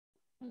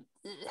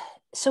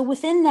So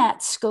within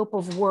that scope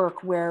of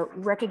work where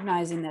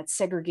recognizing that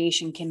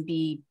segregation can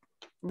be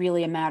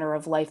really a matter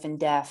of life and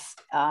death,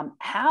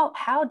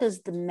 how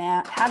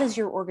does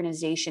your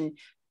organization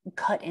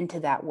cut into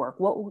that work?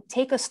 What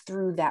take us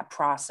through that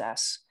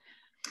process?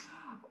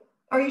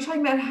 Are you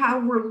talking about how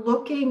we're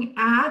looking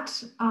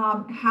at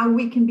how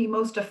we can be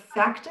most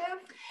effective?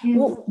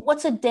 Well,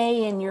 what's a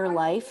day in your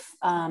life?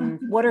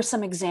 What are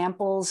some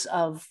examples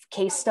of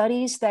case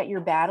studies that you're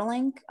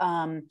battling?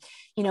 And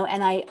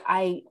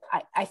I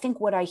think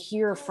what I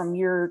hear from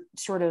your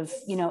sort of,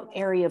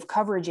 area of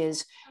coverage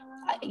is,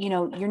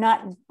 you're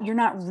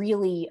not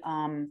really,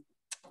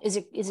 is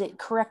it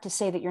correct to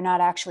say that you're not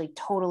actually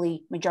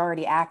totally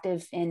majority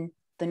active in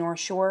the North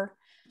Shore?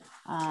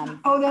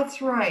 Oh,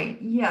 that's right.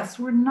 Yes,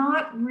 we're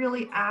not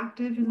really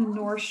active in the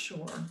North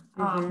Shore.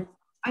 Mm-hmm.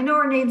 I know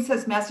our name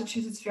says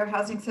Massachusetts Fair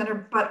Housing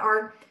Center, but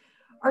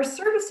our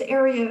service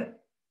area,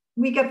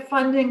 we get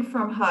funding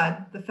from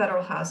HUD, the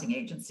Federal Housing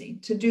Agency,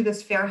 to do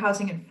this fair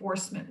housing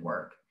enforcement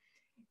work.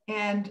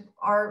 And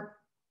our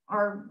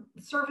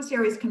service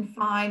area is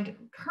confined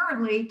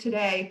currently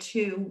today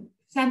to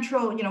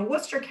central,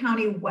 Worcester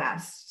County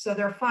West. So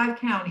there are 5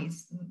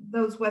 counties,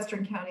 those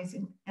western counties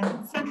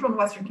and central and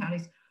western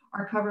counties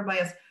are covered by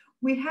us.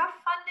 We have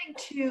funding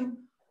to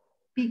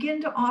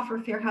begin to offer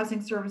fair housing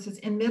services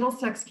in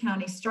Middlesex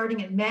County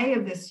starting in May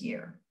of this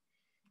year.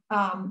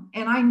 And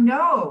I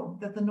know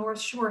that the North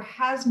Shore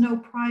has no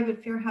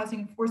private fair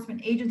housing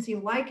enforcement agency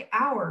like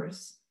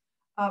ours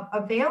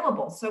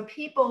available. So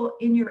people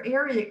in your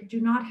area do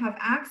not have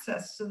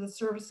access to the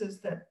services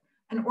that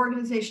an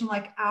organization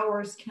like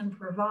ours can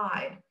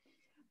provide.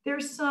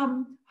 There's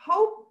some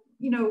hope,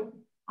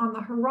 on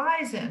the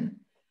horizon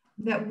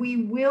that we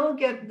will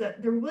get,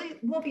 that there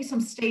will be some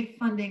state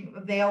funding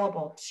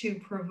available to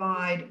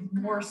provide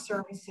more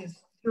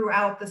services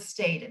throughout the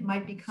state. It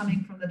might be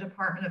coming from the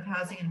Department of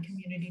Housing and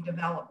Community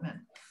Development.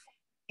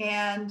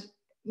 And,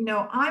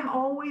 I'm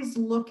always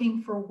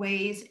looking for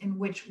ways in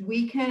which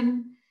we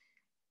can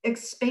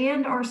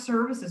expand our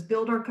services,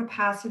 build our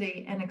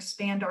capacity and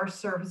expand our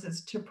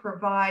services to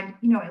provide,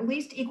 at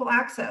least equal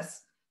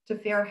access to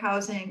fair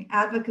housing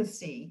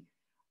advocacy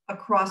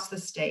across the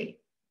state.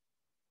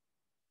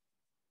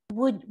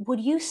 Would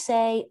you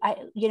say,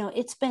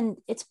 it's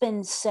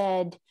been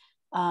said,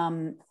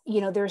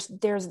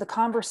 there's the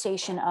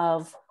conversation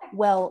of,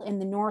 well, in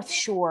the North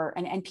Shore,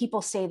 and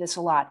people say this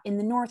a lot, in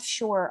the North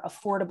Shore,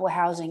 affordable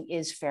housing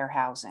is fair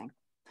housing.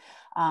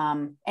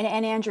 And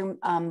Andrew,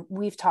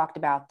 we've talked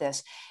about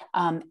this,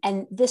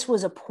 and this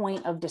was a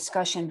point of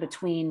discussion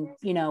between,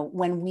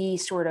 when we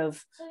sort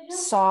of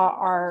saw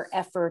our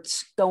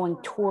efforts going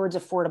towards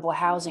affordable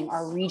housing,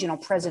 our regional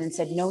president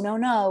said,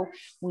 no,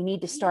 we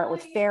need to start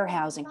with fair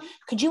housing.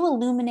 Could you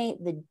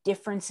illuminate the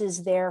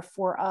differences there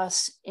for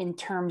us in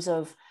terms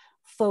of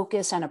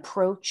focus and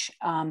approach,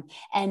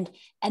 and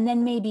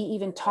then maybe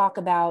even talk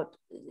about,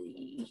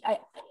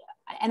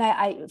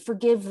 I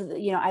forgive,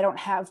 I don't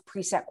have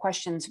preset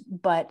questions,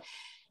 but,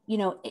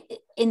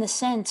 in the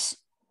sense,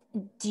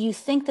 do you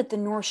think that the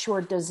North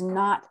Shore does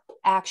not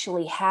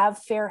actually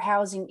have fair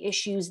housing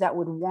issues that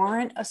would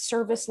warrant a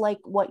service like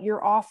what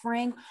you're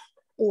offering?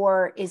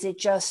 Or is it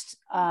just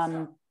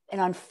an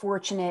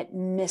unfortunate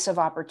miss of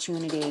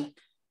opportunity?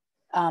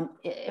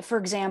 For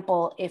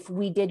example, if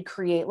we did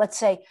create, let's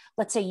say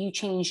you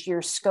changed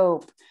your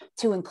scope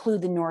to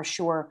include the North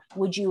Shore,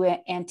 would you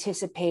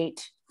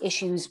anticipate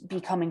issues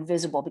becoming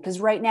visible? Because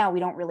right now we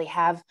don't really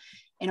have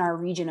in our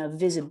region a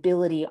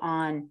visibility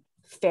on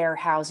fair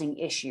housing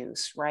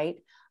issues, right?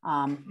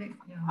 I'm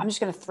just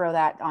going to throw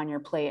that on your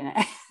plate.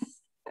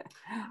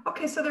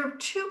 Okay, so there are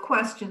 2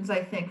 questions,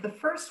 I think. The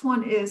first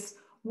one is,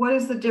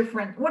 what's the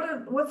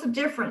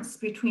difference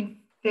between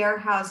fair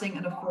housing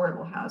and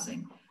affordable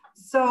housing?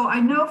 So I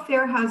know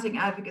fair housing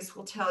advocates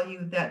will tell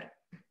you that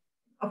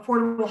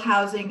affordable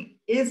housing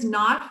is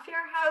not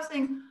fair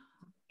housing.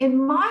 In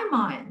my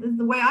mind,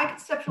 the way I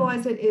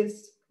conceptualize it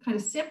is kind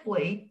of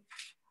simply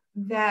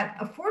that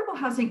affordable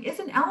housing is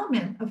an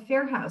element of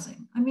fair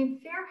housing. I mean,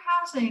 fair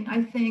housing,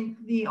 I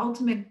think the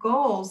ultimate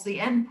goals, the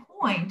end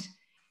point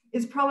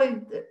is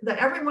probably that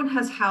everyone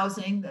has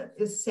housing that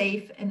is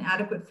safe and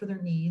adequate for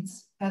their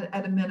needs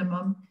at a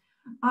minimum.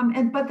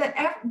 But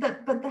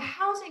the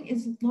housing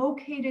is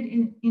located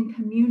in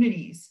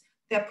communities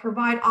that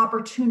provide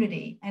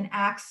opportunity and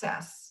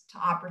access to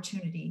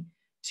opportunity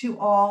to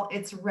all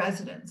its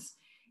residents.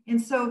 And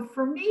so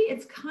for me,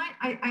 it's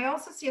I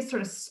also see it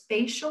sort of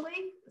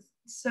spatially,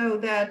 so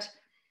that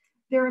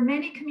there are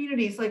many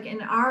communities, like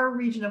in our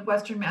region of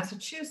Western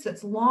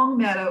Massachusetts,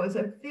 Longmeadow is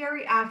a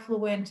very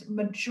affluent,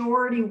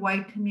 majority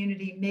white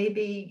community,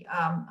 maybe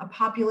a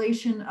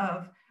population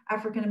of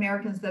African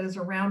Americans that is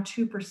around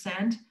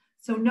 2%.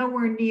 So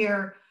nowhere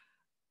near,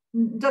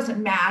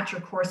 doesn't match or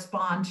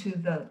correspond to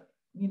the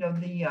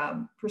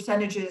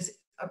percentages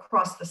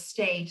across the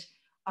state.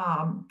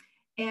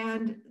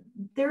 And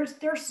there's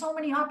so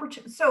many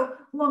opportunities. So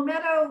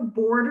Longmeadow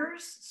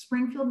borders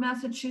Springfield,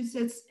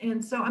 Massachusetts.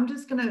 And so I'm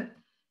just going to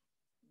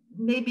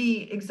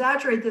maybe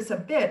exaggerate this a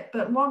bit,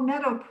 but Long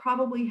Meadow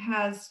probably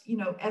has,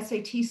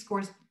 SAT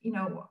scores,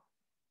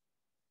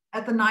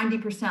 at the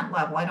 90%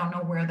 level. I don't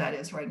know where that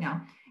is right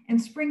now.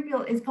 And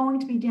Springfield is going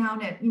to be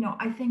down at,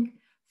 I think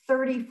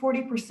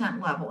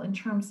 40% level in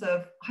terms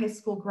of high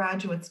school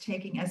graduates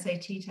taking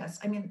SAT tests.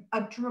 I mean,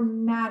 a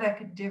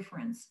dramatic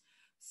difference.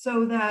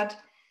 So that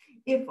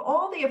if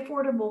all the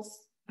affordable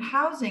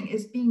housing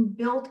is being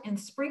built in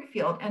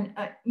Springfield, and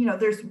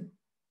there's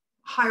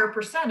higher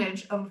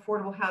percentage of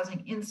affordable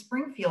housing in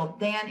Springfield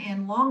than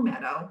in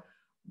Longmeadow.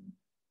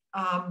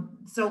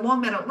 So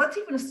Longmeadow, let's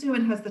even assume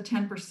it has the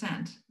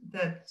 10%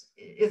 that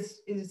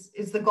is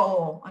the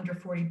goal under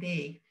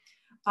 40B.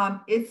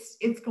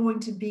 It's going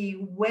to be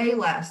way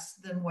less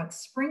than what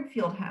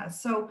Springfield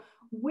has. So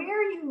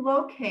where you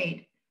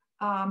locate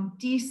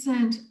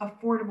decent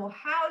affordable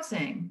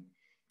housing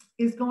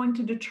is going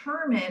to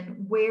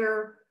determine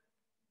where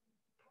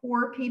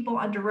poor people,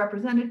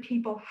 underrepresented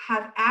people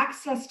have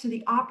access to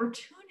the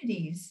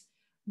opportunities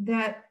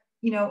that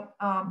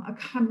a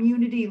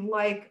community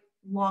like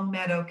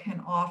Longmeadow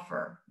can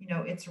offer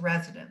its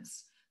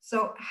residents.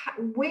 So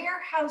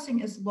where housing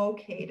is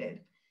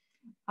located,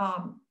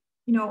 I'm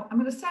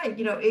going to say,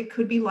 it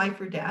could be life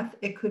or death.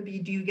 It could be,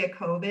 do you get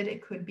COVID?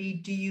 It could be,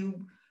 do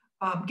you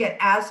get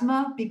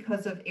asthma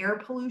because of air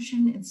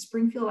pollution? In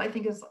Springfield, I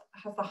think has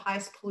the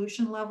highest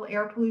pollution level,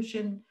 air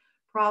pollution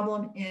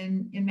problem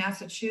in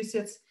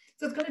Massachusetts.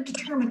 So it's going to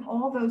determine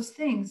all those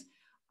things.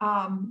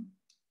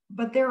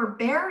 But there are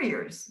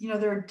barriers,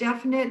 there are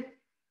definite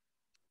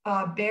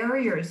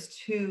barriers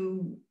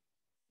to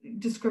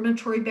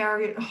discriminatory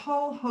barriers, a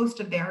whole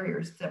host of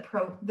barriers that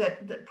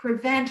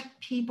prevent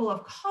people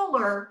of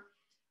color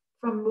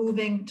from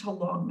moving to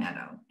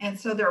Longmeadow. And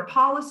so there are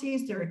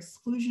policies, there are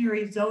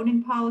exclusionary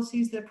zoning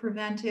policies that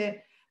prevent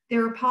it.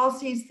 There are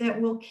policies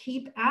that will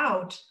keep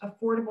out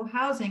affordable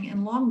housing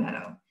in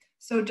Longmeadow.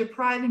 So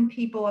depriving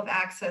people of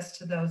access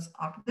to those,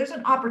 there's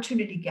an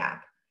opportunity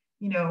gap,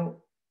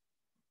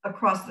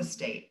 across the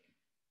state.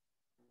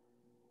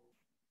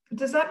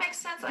 Does that make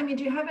sense? I mean,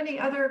 do you have any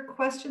other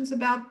questions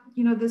about,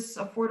 this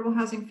affordable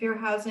housing, fair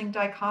housing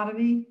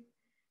dichotomy?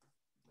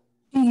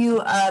 Do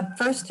you,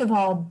 first of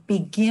all,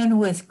 begin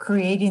with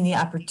creating the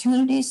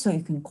opportunities so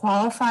you can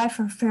qualify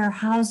for fair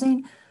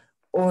housing?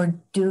 Or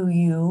do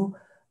you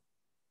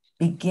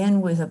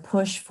begin with a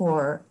push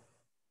for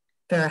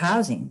fair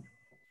housing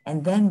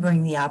and then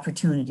bring the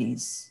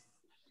opportunities?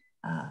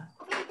 Well,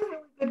 that's a really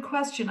good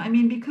question. I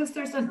mean, because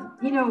there's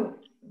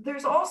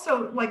there's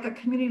also like a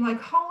community like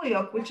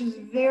Holyoke, which is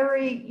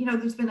very,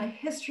 there's been a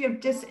history of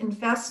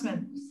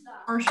disinvestment,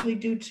 partially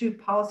due to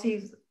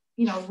policies,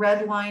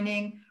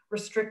 redlining,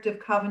 restrictive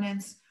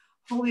covenants.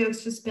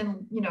 Holyoke's just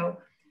been,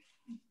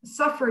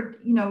 suffered,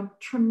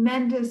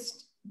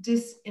 tremendous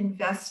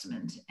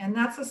disinvestment. And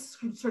that's a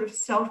sort of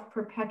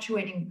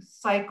self-perpetuating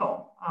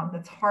cycle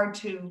that's hard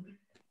to,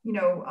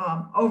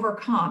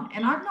 overcome.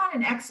 And I'm not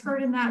an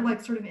expert in that,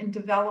 like sort of in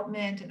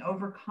development and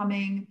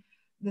overcoming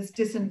this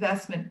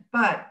disinvestment.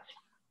 But,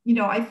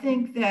 I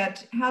think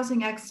that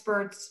housing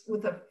experts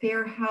with a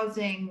fair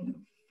housing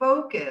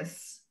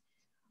focus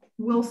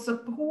will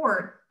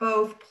support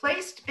both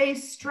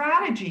place-based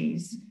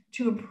strategies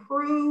to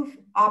improve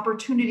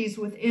opportunities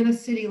within a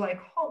city like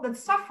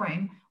that's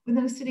suffering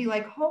within a city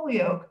like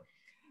Holyoke,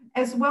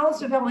 as well as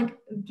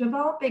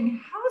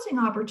developing housing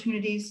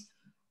opportunities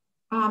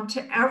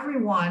to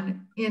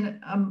everyone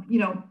in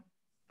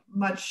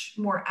much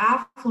more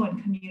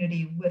affluent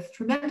community with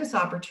tremendous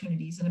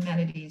opportunities and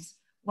amenities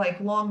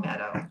like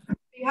Longmeadow.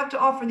 You have to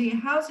offer the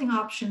housing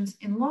options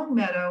in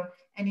Longmeadow,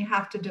 and you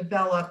have to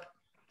develop.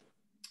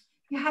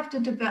 You have to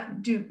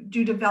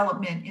do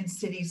development in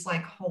cities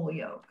like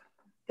Holyoke,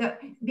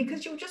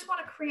 because you just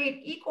want to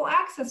create equal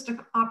access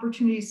to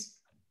opportunities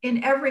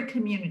in every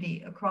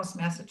community across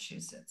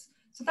Massachusetts.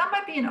 So that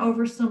might be an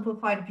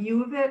oversimplified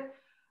view of it,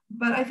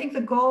 but I think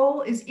the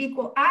goal is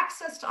equal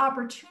access to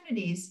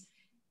opportunities.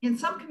 In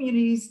some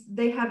communities,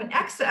 they have an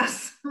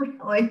excess,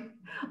 really.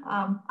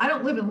 I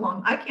don't live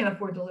I can't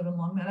afford to live in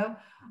Longmeadow.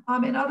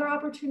 In other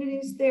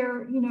opportunities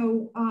there,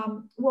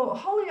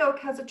 Holyoke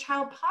has a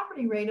child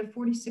poverty rate of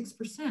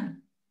 46%.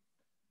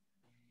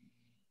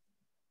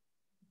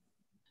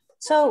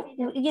 So,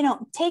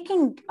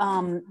 taking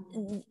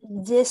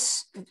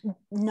this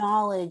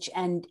knowledge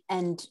and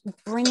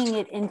bringing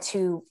it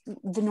into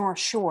the North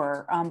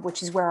Shore,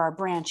 which is where our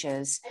branch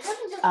is,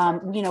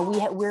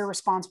 we're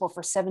responsible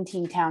for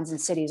 17 towns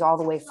and cities all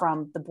the way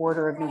from the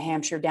border of New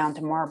Hampshire down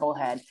to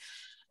Marblehead.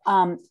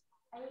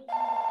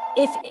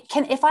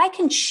 If I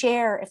can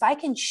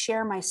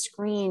share my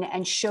screen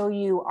and show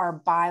you our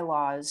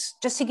bylaws,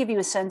 just to give you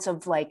a sense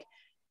of like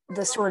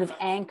the sort of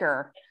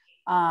anchor.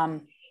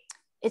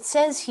 It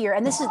says here,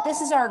 and this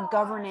is our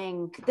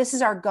governing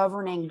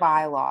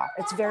bylaw.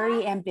 It's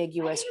very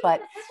ambiguous, but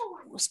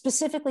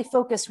specifically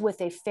focused with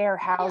a fair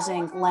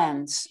housing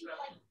lens.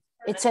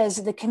 It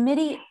says the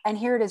committee, and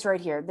here it is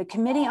right here, the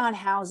Committee on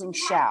Housing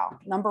shall,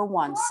 number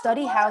one,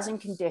 study housing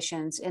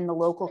conditions in the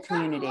local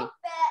community.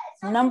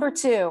 Number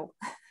two,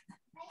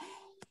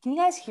 Can you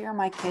guys hear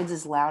my kids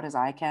as loud as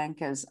I can?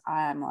 Because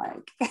I'm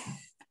like,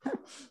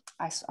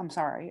 I'm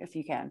sorry if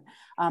you can.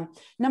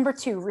 Number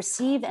 2,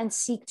 receive and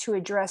seek to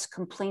address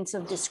complaints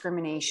of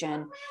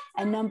discrimination.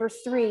 And number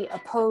 3,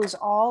 oppose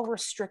all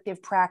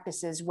restrictive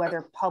practices,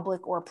 whether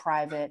public or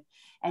private.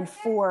 And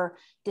 4,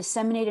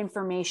 disseminate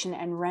information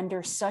and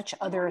render such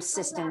other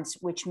assistance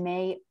which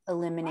may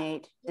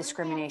eliminate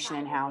discrimination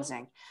in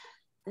housing.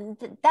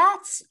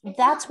 That's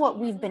what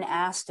we've been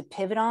asked to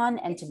pivot on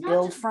and to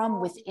build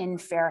from within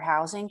fair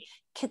housing.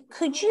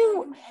 Could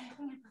you,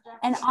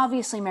 and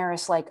obviously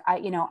Meris, like I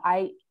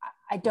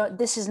don't,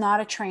 this is not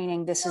a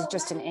training, this is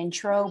just an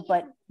intro,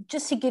 but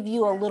just to give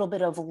you a little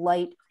bit of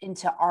light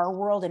into our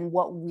world and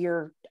what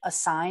we're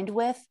assigned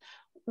with,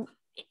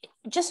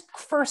 just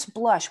first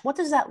blush, what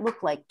does that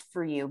look like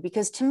for you?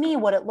 Because to me,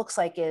 what it looks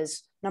like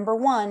is, number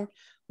 1,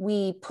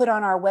 we put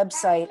on our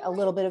website a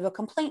little bit of a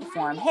complaint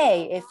form.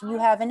 Hey, if you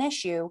have an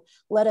issue,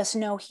 let us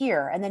know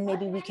here. And then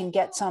maybe we can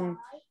get some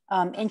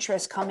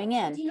interest coming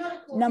in.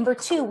 Number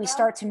 2, we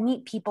start to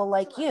meet people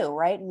like you,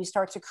 right? And we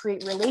start to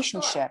create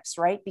relationships,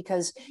 right?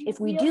 Because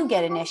if we do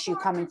get an issue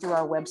coming through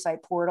our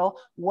website portal,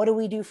 what do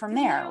we do from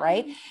there,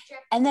 right?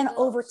 And then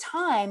over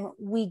time,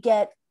 we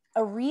get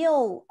a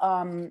real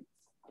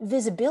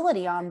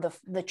visibility on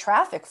the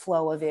traffic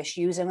flow of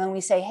issues. And then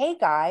we say, hey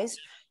guys,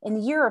 in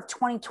the year of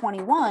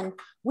 2021,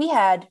 we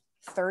had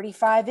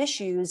 35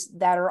 issues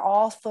that are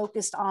all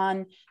focused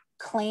on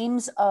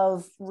claims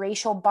of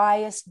racial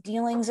bias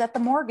dealings at the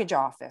mortgage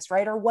office,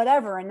 right? Or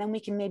whatever. And then we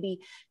can maybe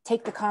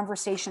take the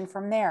conversation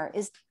from there.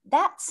 Is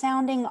that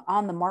sounding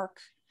on the mark?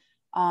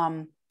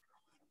 I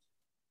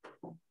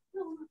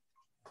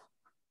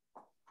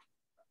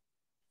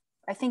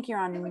think you're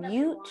on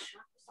mute.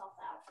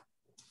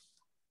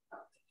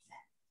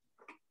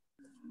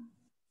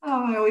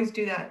 Oh, I always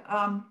do that.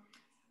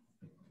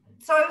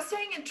 So I was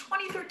saying in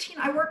 2013,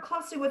 I worked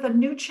closely with a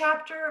new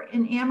chapter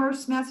in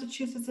Amherst,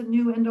 Massachusetts, a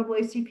new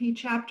NAACP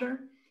chapter.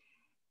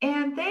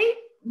 And I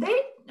mean,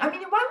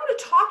 you might want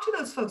to talk to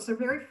those folks. They're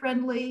very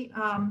friendly.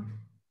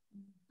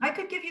 I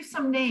could give you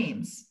some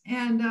names.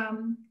 And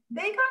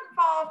they got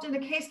involved in a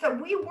case that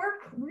we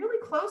worked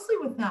really closely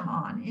with them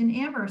on in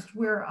Amherst,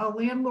 where a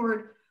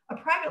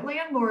private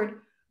landlord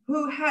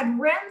who had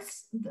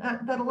rents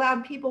that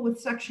allowed people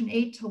with Section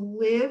 8 to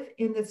live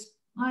in this,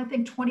 I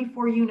think,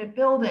 24-unit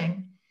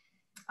building.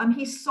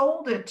 He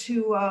sold it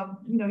to a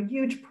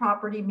huge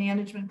property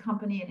management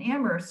company in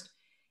Amherst,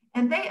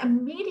 and they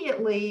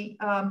immediately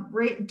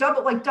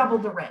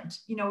doubled the rent.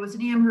 It was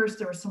in Amherst.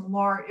 There was some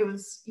large. It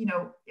was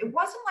it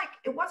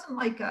wasn't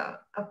like a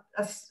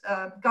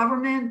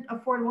government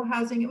affordable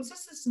housing. It was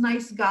just this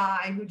nice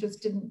guy who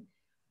just didn't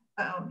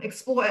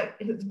exploit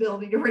his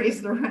ability to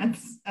raise the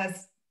rents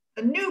as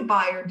a new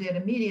buyer did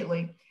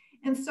immediately.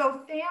 And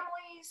so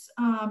families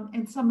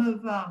and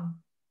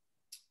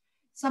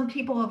some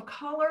people of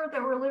color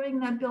that were living in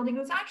that building, it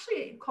was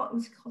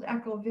called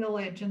Echo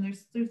Village. And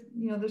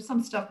there's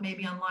some stuff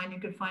maybe online you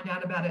could find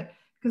out about it,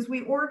 because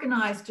we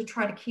organized to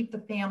try to keep the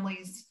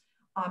families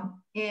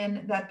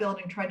in that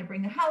building, tried to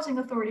bring the housing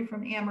authority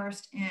from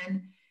Amherst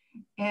in,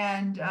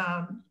 and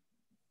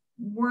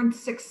weren't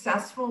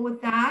successful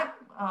with that.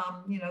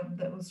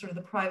 That was sort of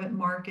the private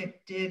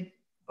market did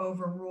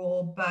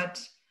overrule, but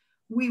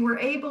we were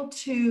able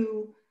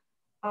to,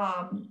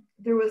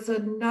 there was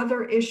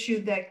another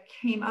issue that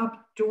came up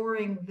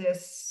during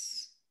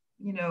this,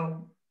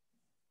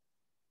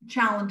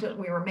 challenge that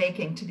we were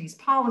making to these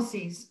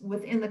policies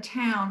within the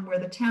town, where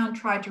the town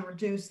tried to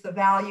reduce the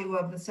value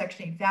of the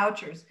Section 8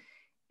 vouchers.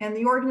 And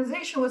the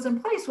organization was in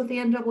place with the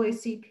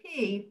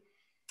NAACP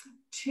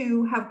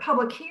to have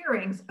public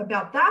hearings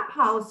about that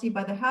policy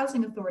by the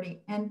housing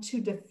authority and to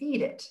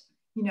defeat it.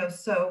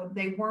 So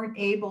they weren't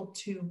able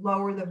to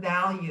lower the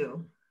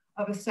value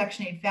of a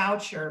Section 8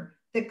 voucher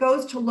that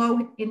goes to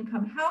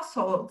low-income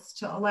households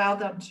to allow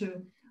them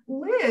to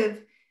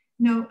live.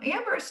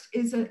 Amherst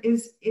is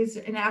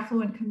an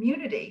affluent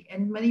community,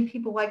 and many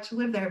people like to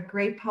live there. Have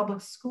great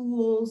public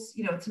schools.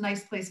 It's a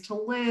nice place to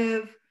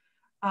live.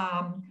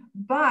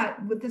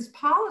 But with this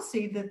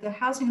policy that the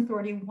housing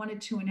authority wanted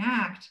to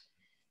enact,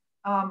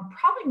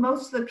 probably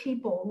most of the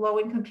people,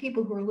 low-income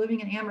people who are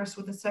living in Amherst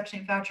with a Section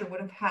 8 voucher, would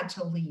have had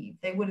to leave.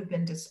 They would have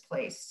been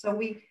displaced. So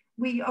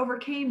we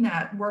overcame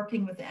that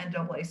working with the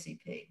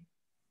NAACP.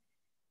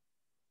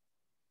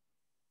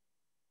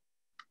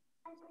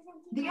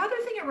 The other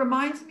thing it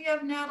reminds me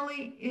of,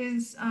 Natalie,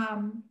 is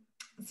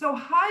so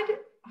HUD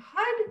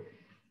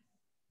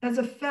as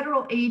a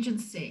federal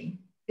agency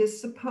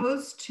is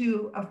supposed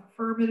to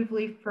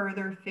affirmatively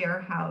further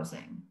fair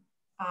housing.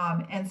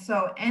 And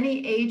so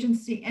any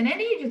agency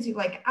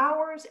like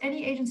ours,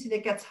 any agency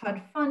that gets HUD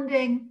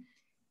funding,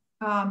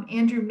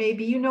 Andrew,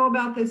 maybe you know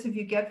about this if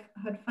you get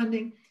HUD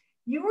funding,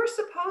 you are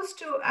supposed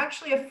to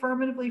actually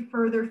affirmatively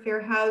further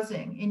fair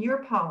housing in your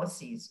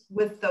policies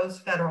with those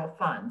federal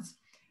funds.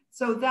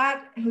 So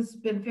that has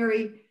been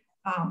very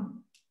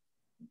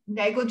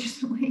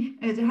negligently,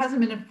 it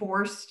hasn't been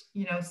enforced,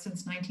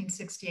 since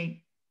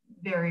 1968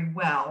 very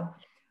well.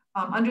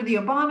 Under the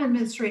Obama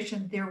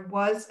administration, there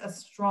was a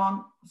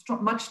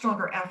much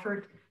stronger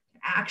effort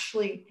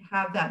actually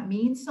have that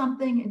mean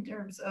something in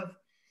terms of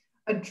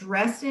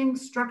addressing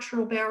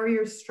structural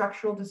barriers,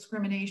 structural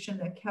discrimination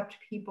that kept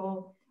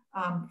people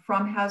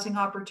from housing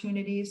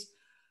opportunities.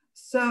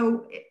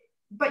 So,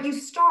 but you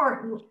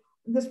start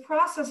this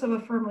process of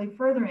affirmatively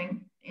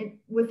furthering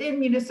within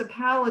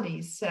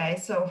municipalities, say,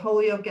 so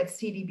Holyoke gets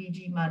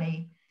CDBG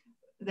money,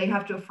 they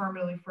have to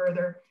affirmatively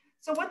further.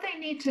 So what they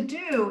need to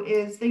do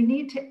is they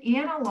need to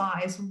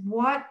analyze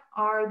what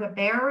are the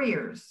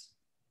barriers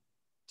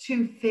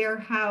to fair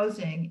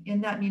housing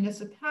in that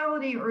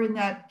municipality or in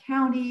that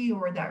county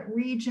or that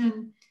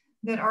region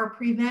that are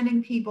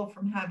preventing people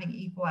from having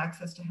equal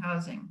access to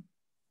housing.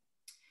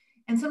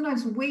 And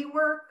sometimes we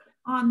work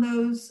on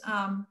those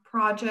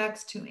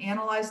projects to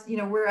analyze,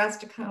 we're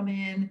asked to come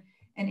in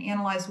and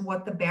analyze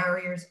what the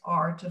barriers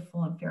are to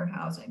full and fair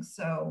housing.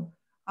 So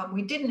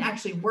we didn't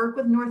actually work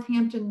with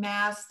Northampton,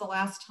 Mass the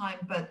last time,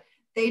 but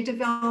they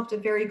developed a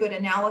very good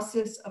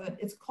analysis of it.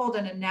 It's called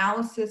an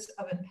analysis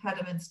of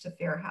impediments to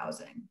fair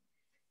housing.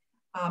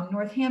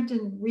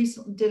 Northampton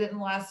recently did it in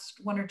the last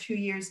 1 or 2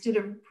 years, did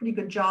a pretty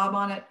good job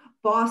on it.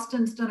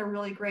 Boston's done a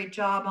really great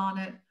job on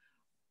it.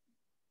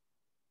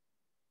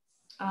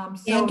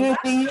 Andrew,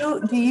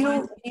 do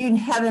you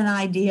have an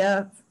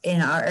idea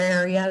in our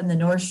area in the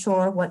North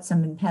Shore what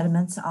some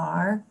impediments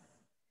are?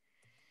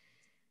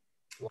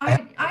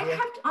 I'd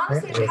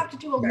have to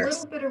do a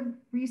little bit of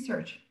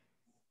research.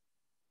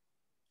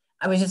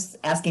 I was just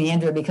asking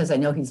Andrew because I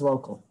know he's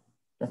local.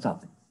 That's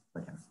all.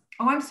 Whatever.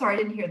 Oh, I'm sorry, I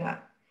didn't hear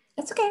that.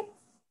 That's okay.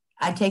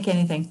 I take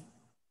anything.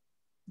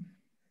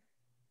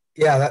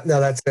 Yeah,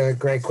 that's a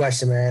great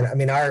question, man. I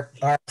mean, our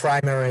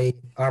primary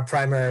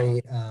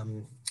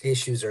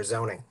issues are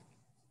zoning.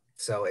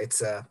 So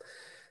it's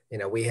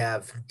we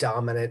have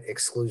dominant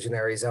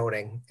exclusionary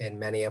zoning in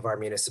many of our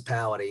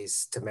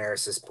municipalities. To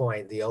Meris's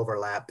point, the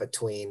overlap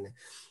between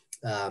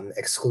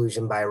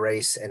exclusion by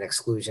race and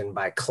exclusion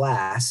by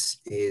class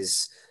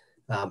is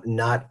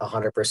not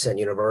 100%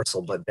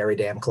 universal, but very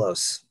damn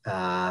close.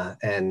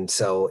 And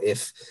so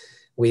if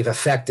we've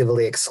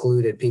effectively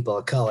excluded people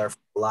of color from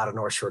a lot of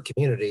North Shore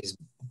communities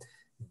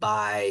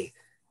by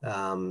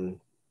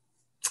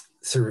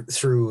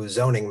through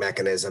zoning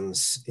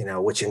mechanisms,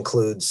 which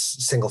includes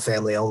single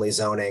family only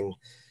zoning,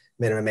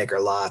 minimum acre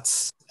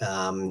lots,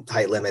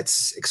 height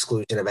limits,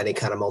 exclusion of any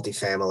kind of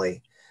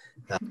multifamily.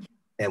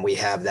 And we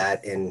have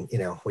that in,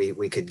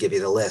 we could give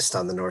you the list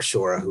on the North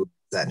Shore of who does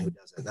that and who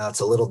doesn't. Now it's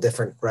a little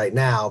different right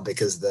now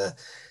because the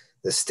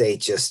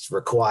state just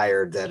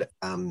required that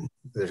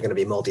there's going to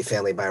be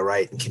multifamily by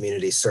right and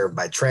communities served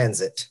by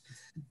transit.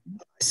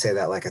 I say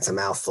that like it's a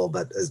mouthful,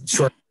 but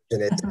short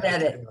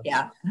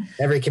yeah.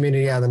 Every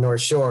community on the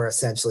North Shore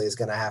essentially is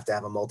going to have a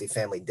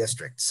multifamily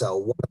district. So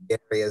one of the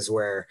areas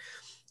where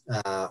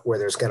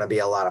there's going to be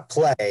a lot of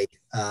play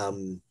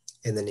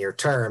in the near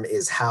term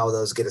is how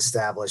those get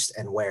established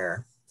and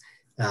where.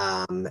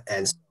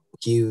 And so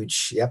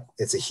huge,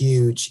 it's a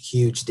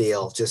huge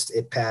deal. Just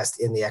it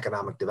passed in the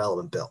economic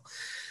development bill.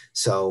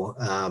 So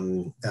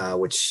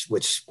which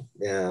was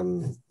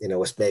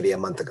maybe a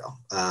month ago.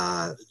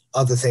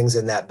 Other things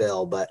in that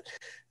bill, but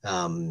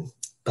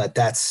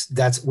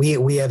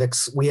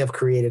we have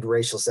created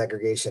racial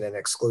segregation and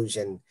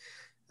exclusion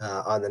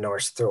on the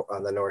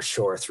North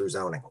Shore through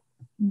zoning.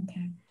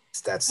 Okay.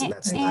 That's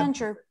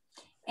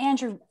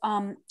Andrew,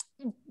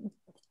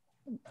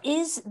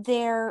 is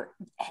there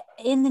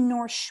in the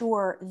North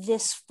Shore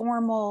this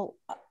formal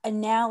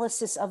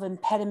analysis of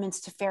impediments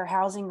to fair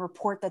housing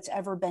report that's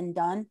ever been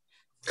done?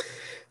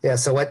 Yeah,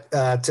 so and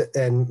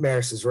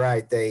Meris is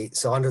right.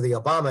 So under the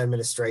Obama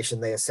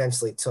administration, they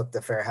essentially took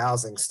the fair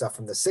housing stuff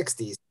from the 60s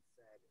and said,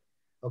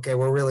 okay,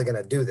 we're really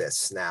going to do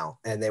this now.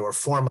 And they were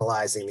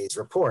formalizing these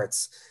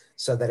reports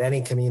so that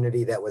any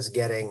community that was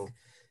getting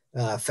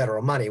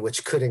federal money,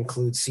 which could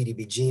include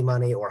CDBG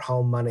money or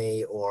home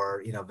money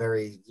or,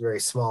 very,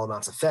 very small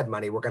amounts of Fed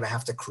money, we're going to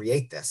have to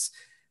create this.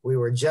 We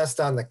were just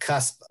on the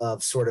cusp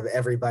of sort of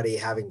everybody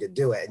having to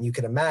do it. And you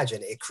can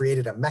imagine it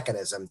created a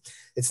mechanism.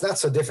 It's not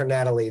so different,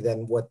 Natalie,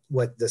 than what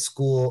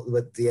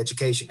the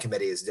education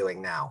committee is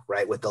doing now,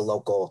 right? With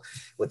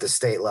the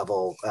state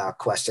level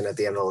question at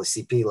the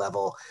NLCP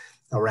level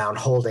around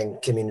holding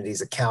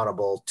communities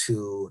accountable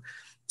to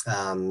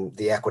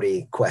the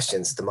equity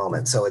questions at the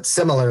moment. So it's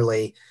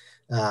similarly,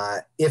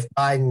 if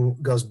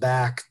Biden goes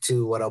back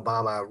to what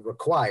Obama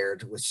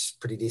required, which is a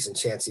pretty decent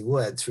chance he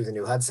would through the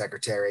new HUD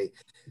secretary,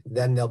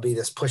 then there'll be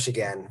this push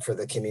again for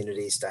the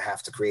communities to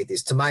have to create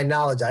these. To my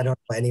knowledge, I don't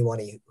know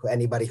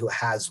anybody who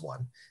has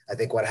one. I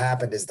think what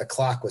happened is the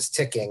clock was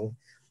ticking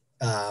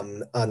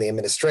on the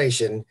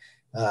administration.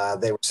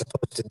 They were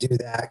supposed to do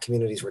that.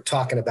 Communities were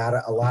talking about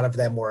it. A lot of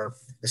them were,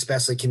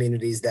 especially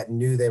communities that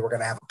knew they were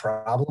going to have a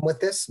problem with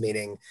this,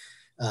 meaning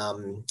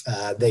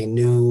they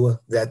knew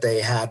that they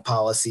had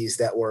policies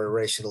that were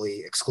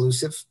racially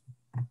exclusive.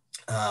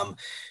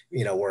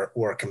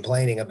 Were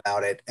complaining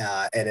about it,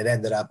 and it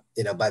ended up,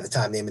 by the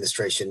time the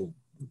administration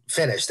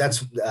finished,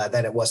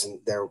 then it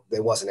wasn't there.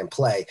 It wasn't in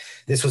play.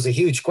 This was a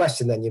huge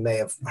question. Then you may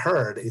have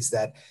heard is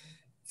that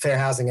fair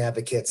housing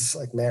advocates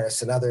like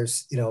Meris and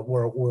others,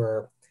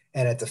 were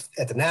And at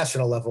the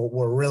national level,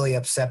 we're really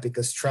upset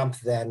because Trump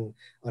then,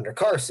 under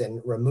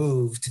Carson,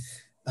 removed,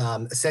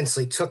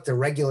 essentially took the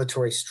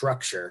regulatory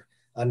structure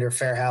under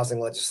fair housing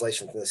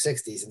legislation from the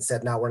 60s and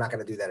said, no, we're not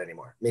going to do that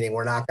anymore, meaning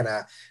we're not going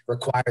to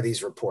require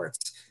these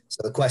reports.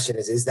 So the question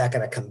is that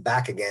going to come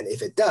back again?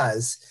 If it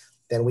does,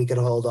 then we could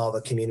hold all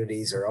the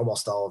communities or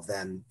almost all of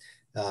them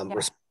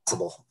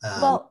responsible.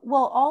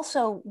 Well,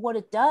 also what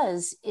it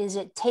does is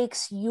it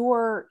takes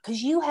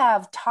because you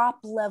have top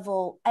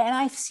level, and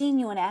I've seen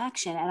you in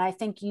action, and I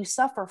think you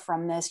suffer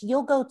from this.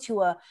 You'll go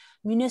to a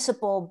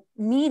municipal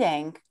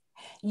meeting,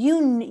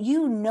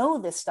 you know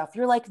this stuff.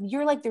 You're like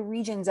the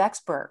region's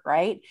expert,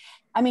 right?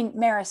 I mean,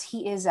 Meris,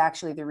 he is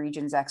actually the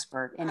region's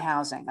expert in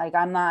housing. Like,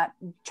 I'm not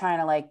trying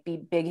to like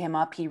big him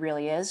up. He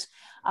really is.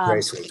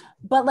 Very sweet.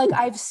 But like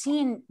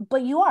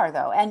but you are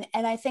though. And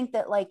I think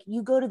that like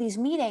you go to these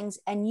meetings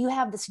and you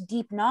have this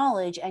deep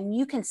knowledge and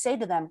you can say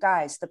to them,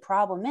 guys, the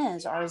problem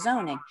is our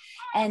zoning.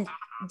 And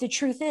the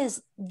truth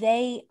is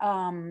they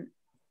don't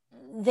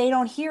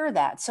hear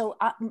that. So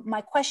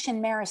my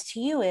question, Meris, to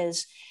you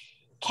is,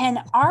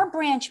 can our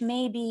branch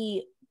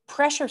maybe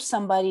pressure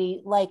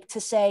somebody like to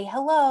say,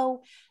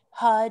 hello,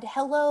 HUD,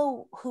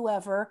 hello,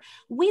 whoever,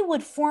 we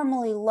would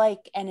formally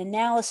like an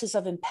analysis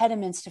of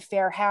impediments to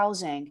fair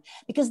housing,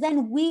 because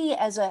then we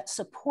as a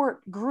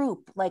support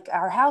group, like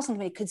our housing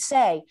committee, could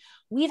say,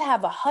 we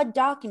have a HUD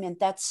document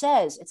that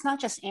says, it's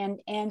not just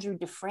Andrew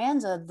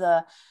DeFranza,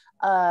 the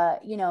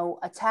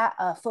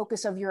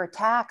focus of your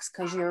attacks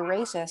because you're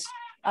racist.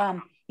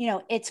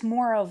 It's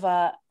more of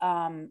a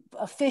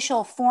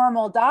official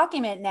formal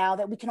document now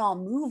that we can all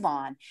move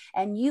on,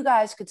 and you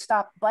guys could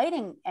stop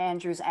biting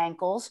Andrew's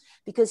ankles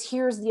because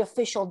here's the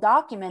official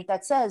document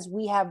that says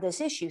we have this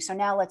issue. So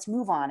now let's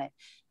move on it.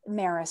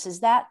 Meris,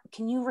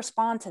 can you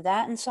respond to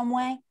that in some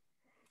way?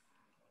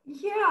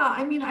 Yeah,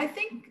 I mean, I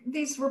think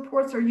these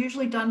reports are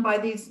usually done by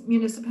these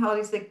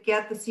municipalities that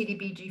get the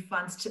CDBG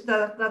funds.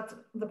 That's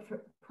the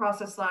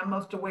process that I'm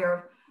most aware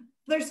of.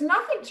 There's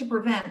nothing to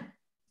prevent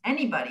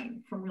anybody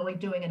from really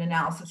doing an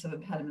analysis of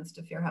impediments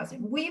to fair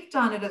housing. We've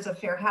done it as a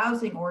fair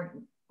housing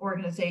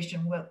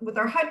organization with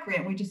our HUD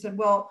grant. We just said,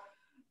 well,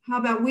 how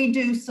about we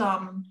do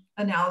some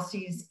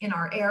analyses in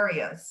our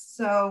areas?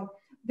 So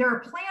there are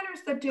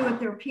planners that do it.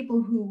 There are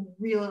people who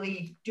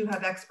really do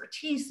have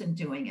expertise in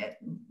doing it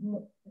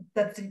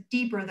that's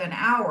deeper than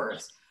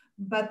ours.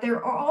 But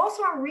there are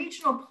also our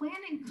regional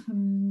planning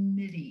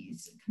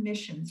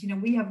commissions.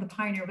 We have the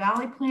Pioneer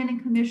Valley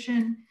Planning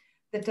Commission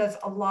that does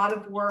a lot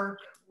of work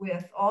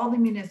with all the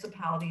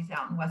municipalities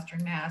out in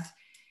Western Mass.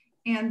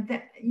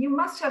 And you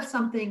must have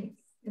something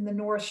in the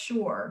North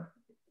Shore.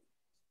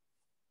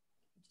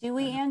 Do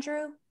we,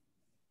 Andrew?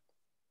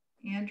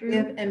 Andrew? We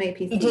have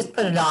MAPC. You just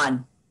put it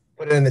on.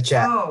 Put it in the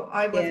chat. Oh,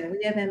 yeah,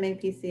 we have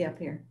MAPC up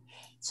here.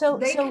 So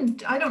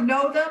I don't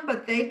know them,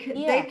 but they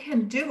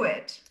can do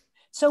it.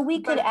 So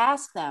we could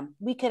ask them.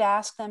 We could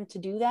ask them to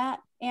do that,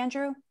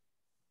 Andrew?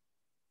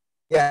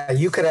 Yeah,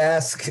 you could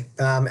ask,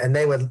 and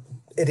they would,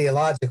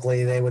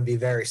 ideologically, they would be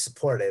very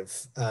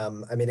supportive.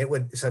 I mean,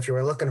 so if you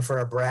were looking for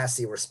a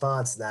brassy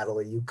response,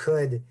 Natalie, you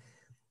could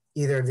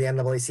either the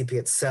NAACP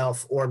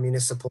itself or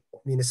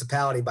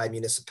municipality by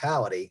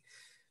municipality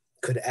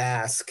could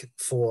ask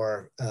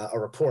for a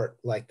report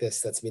like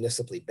this that's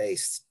municipally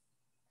based.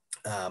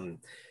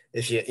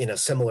 If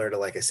similar to,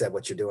 like I said,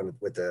 what you're doing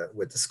with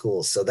the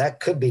schools. So that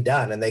could be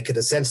done, and they could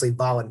essentially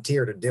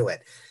volunteer to do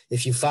it.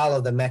 If you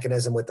follow the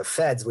mechanism with the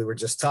feds we were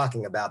just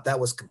talking about, that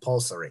was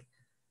compulsory.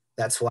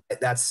 That's why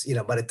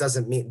but it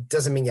doesn't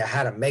mean you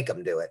had to make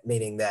them do it.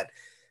 Meaning that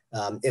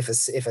if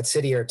a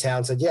city or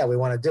town said, yeah, we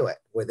want to do it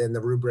within the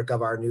rubric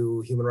of our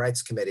new Human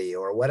Rights Committee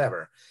or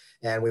whatever,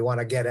 and we want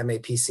to get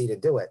MAPC to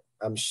do it,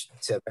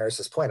 to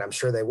Meris's point, I'm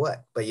sure they would.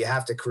 But you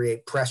have to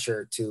create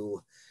pressure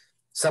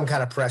some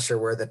kind of pressure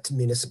where the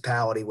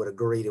municipality would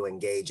agree to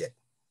engage it,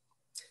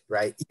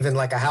 right? Even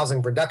like a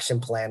housing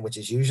production plan, which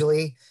is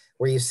usually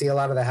where you see a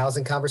lot of the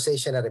housing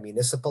conversation at a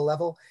municipal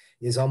level,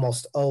 is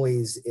almost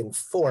always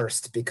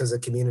enforced because the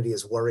community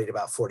is worried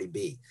about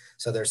 40B.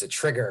 So there's a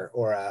trigger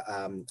or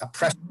a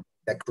pressure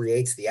that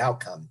creates the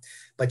outcome.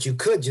 But you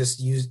could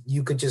just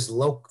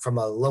from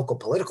a local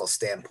political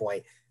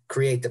standpoint,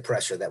 create the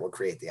pressure that will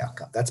create the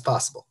outcome. That's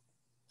possible.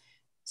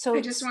 So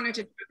I just wanted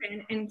to jump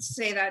in and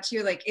say that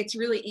too, like, it's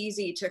really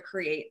easy to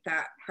create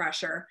that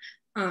pressure.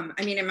 I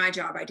mean, in my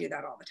job, I do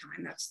that all the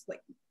time. That's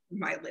like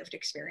my lived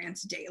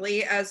experience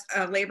daily as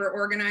a labor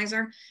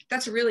organizer.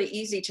 That's really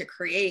easy to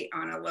create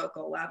on a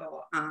local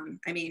level.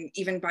 I mean,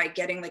 even by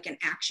getting like an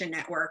Action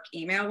Network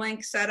email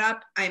link set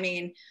up, I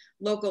mean,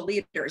 local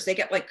leaders, they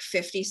get like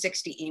 50,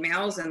 60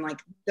 emails and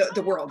like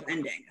the world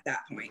ending at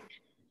that point.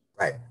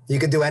 Right. You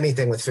could do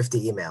anything with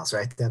 50 emails,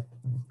 right, Deb?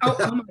 Oh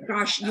my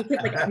gosh, you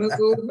could like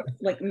move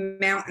like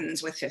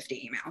mountains with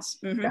 50 emails.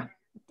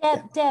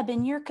 Mm-hmm. Deb,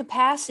 in your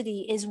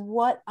capacity is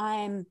what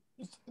I'm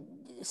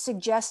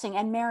suggesting,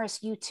 and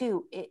Meris, you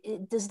too,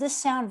 does this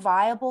sound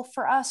viable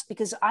for us?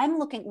 Because I'm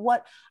looking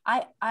what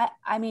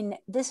I mean,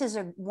 this is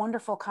a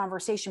wonderful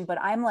conversation, but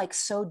I'm like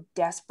so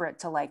desperate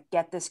to like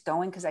get this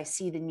going because I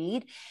see the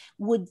need.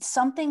 Would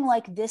something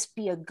like this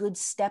be a good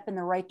step in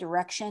the right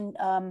direction,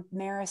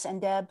 Meris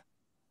and Deb?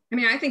 I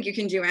mean, I think you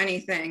can do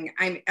anything.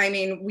 I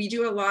mean, we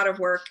do a lot of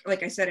work,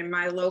 like I said, in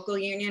my local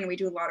union, we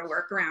do a lot of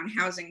work around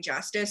housing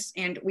justice,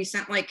 and we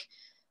sent like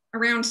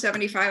around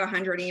 75,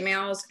 100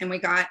 emails, and we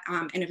got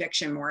an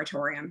eviction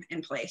moratorium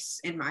in place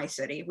in my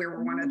city. We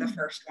were one of the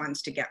first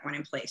ones to get one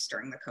in place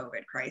during the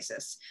COVID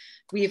crisis.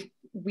 We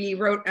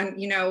wrote,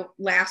 you know,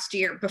 last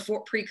year,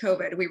 before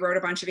pre-COVID, we wrote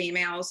a bunch of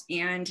emails,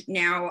 and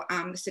now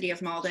the city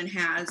of Malden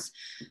has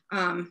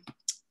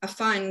a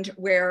fund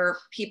where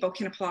people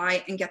can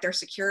apply and get their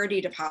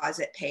security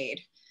deposit paid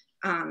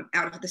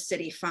out of the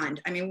city fund.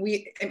 I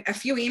mean, a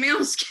few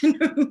emails can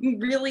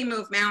really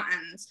move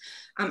mountains.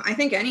 I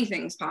think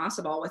anything's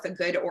possible with a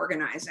good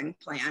organizing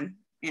plan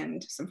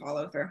and some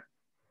follow through.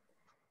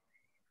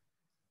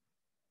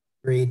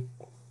 Agreed.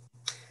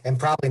 And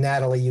probably,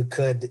 Natalie, you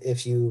could,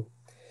 if you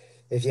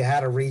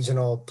had a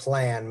regional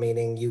plan,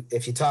 meaning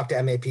if you talk to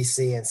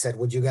MAPC and said,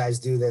 would you guys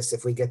do this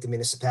if we get the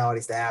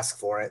municipalities to ask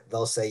for it?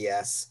 They'll say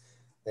yes.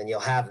 Then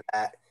you'll have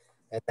that.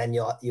 And then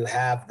you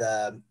have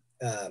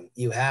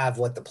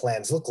what the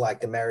plans look like,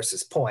 to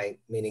Meris's point,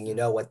 meaning you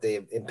know what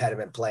the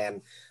impediment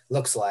plan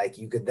looks like.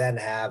 You could then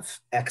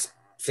have X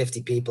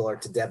 50 people, or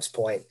to Deb's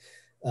point,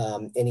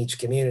 in each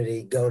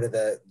community, go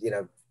to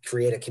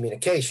create a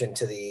communication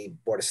to the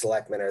Board of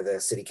Selectmen or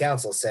the City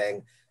Council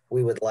saying,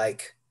 we would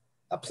like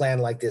a plan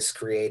like this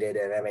created,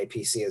 and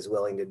MAPC is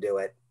willing to do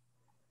it.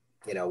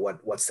 You know,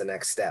 what's the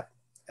next step?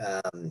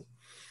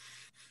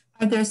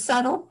 Are there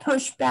subtle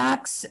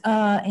pushbacks,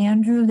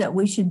 Andrew, that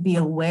we should be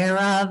aware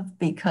of?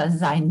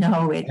 Because I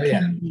know it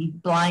can be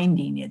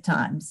blinding at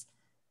times.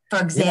 For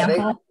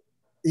example?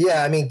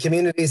 I mean,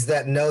 communities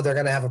that know they're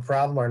going to have a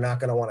problem are not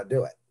going to want to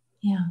do it.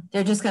 Yeah,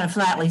 they're just going to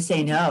flatly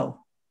say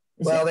no.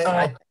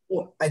 I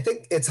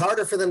think it's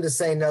harder for them to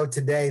say no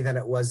today than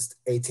it was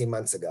 18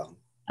 months ago.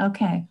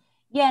 Okay.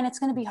 Yeah, and it's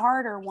going to be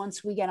harder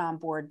once we get on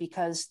board,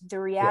 because the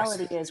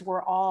reality is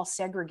we're all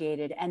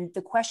segregated. And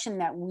the question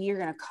that we're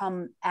going to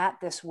come at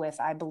this with,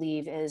 I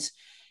believe, is,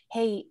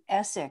 hey,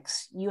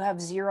 Essex, you have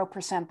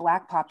 0%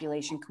 Black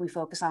population. Can we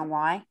focus on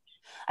why?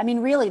 I mean,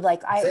 really,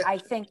 like, I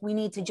think we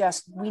need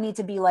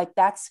to be like,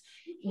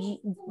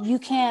 you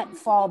can't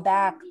fall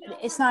back.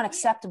 It's not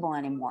acceptable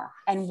anymore.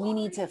 And we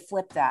need to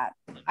flip that.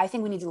 I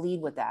think we need to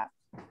lead with that.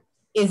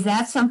 Is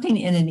that something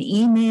in an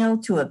email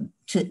to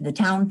the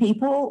town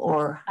people,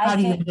 or how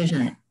do you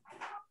envision it?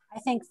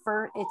 I think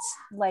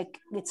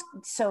it's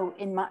so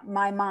in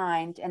my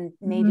mind, and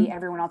maybe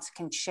everyone else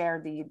can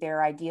share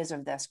their ideas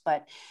of this,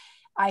 but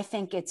I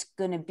think it's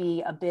going to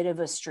be a bit of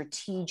a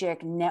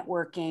strategic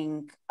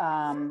networking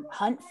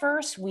hunt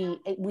first. We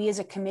as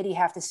a committee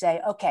have to say,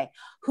 okay,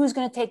 who's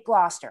going to take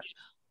Gloucester?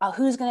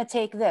 Who's going to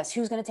take this?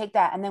 Who's going to take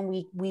that? And then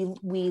we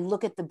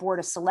look at the Board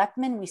of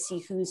Selectmen. We see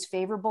who's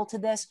favorable to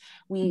this.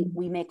 We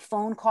make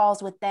phone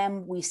calls with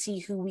them. We see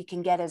who we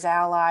can get as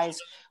allies.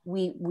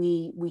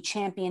 We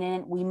champion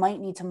it. We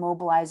might need to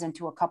mobilize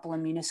into a couple of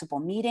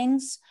municipal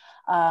meetings.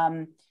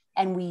 And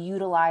we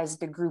utilize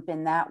the group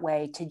in that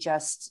way to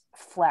just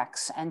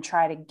flex and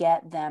try to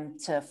get them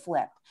to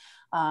flip.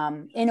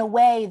 In a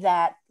way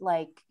that,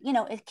 like, you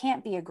know, it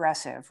can't be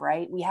aggressive,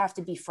 right? We have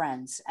to be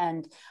friends.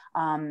 And,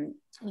 I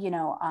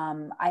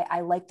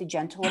like the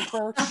gentle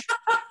approach.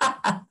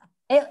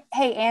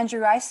 Hey,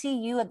 Andrew, I see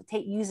you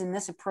using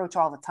this approach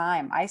all the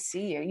time. I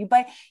see you.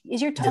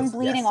 Is your tongue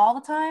bleeding all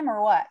the time,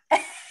 or what?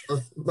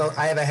 Well,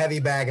 I have a heavy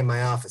bag in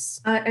my office.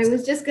 I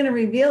was just going to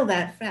reveal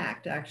that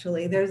fact,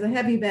 actually. There's a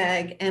heavy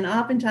bag, and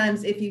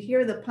oftentimes if you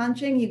hear the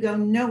punching, you go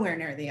nowhere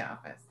near the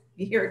office.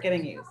 You hear it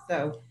getting used.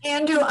 So,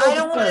 Andrew, I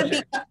don't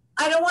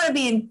want to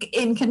be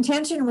in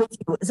contention with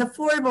you. Is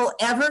affordable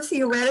ever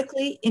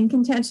theoretically in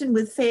contention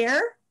with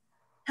fair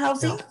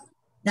housing? No.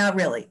 Not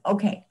really.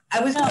 Okay.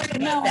 I was worried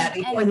about that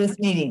before this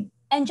meeting.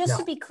 And just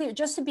to be clear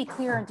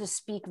and to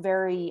speak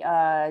very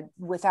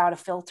without a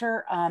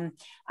filter,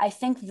 I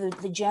think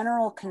the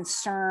general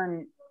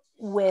concern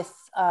with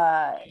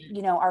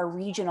our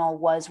regional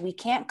was, we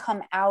can't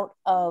come out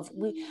of,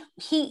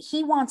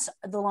 he wants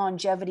the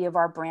longevity of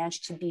our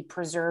branch to be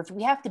preserved.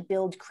 We have to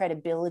build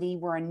credibility.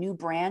 We're a new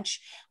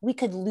branch. We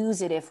could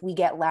lose it if we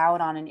get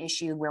loud on an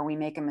issue where we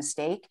make a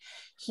mistake.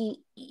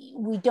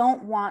 We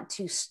don't want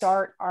to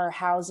start our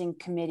housing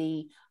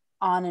committee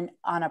on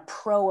a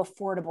pro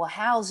affordable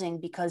housing,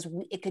 because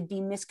it could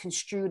be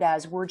misconstrued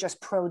as we're just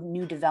pro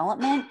new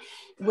development,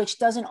 which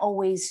doesn't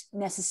always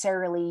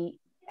necessarily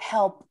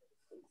help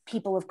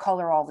people of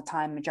color all the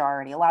time.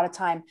 Majority, a lot of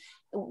time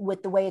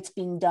with the way it's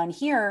being done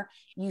here,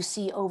 you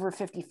see over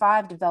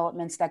 55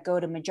 developments that go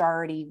to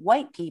majority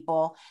white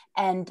people,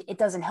 and it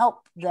doesn't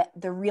help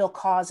the real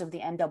cause of the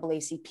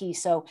NAACP.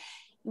 So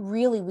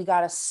really, we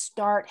got to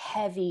start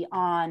heavy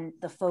on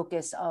the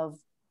focus of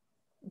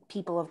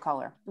people of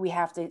color. We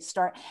have to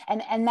start,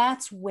 and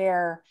that's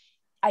where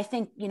I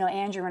think, you know,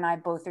 Andrew and I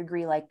both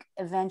agree, like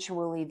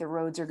eventually the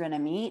roads are going to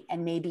meet,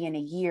 and maybe in a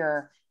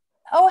year,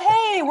 oh,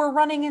 hey, we're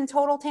running in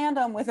total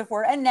tandem with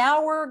and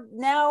now we're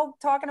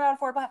talking about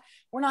affordable.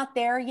 We're not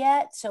there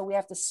yet. So we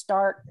have to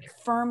start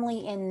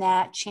firmly in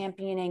that,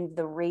 championing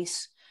the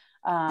race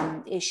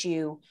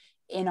issue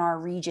in our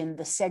region,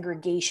 the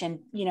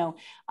segregation. You know,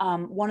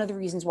 one of the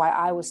reasons why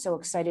I was so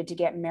excited to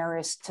get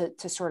Meris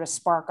to sort of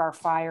spark our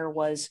fire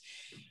was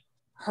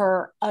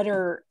her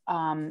utter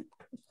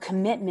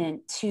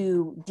commitment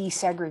to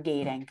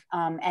desegregating.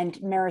 And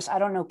Meris, I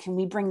don't know, can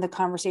we bring the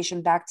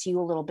conversation back to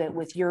you a little bit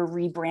with your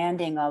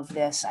rebranding of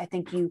this? I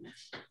think you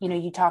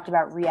talked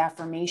about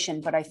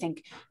reaffirmation, but I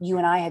think you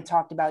and I had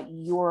talked about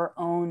your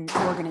own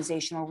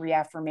organizational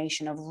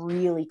reaffirmation of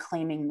really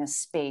claiming this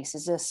space.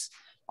 Is this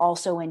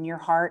also in your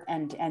heart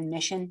and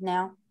mission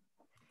now?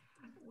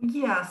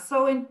 Yeah,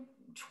 so in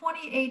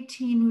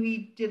 2018,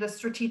 we did a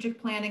strategic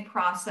planning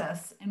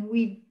process, and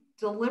we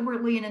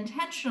deliberately and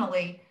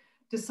intentionally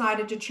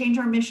decided to change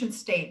our mission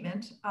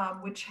statement,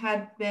 which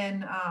had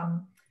been,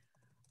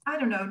 I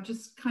don't know,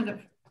 just kind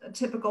of a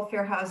typical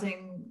fair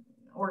housing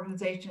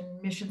organization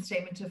mission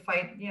statement to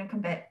fight, you know,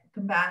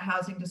 combat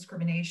housing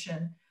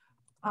discrimination.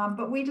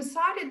 But we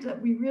decided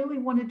that we really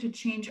wanted to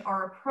change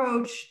our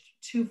approach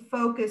to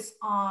focus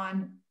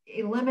on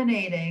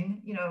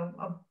eliminating, you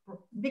know,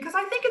 because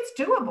I think it's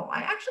doable.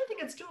 I actually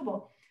think it's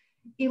doable,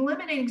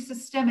 eliminating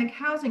systemic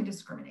housing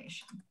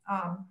discrimination.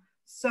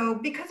 So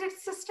because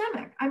it's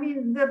systemic, I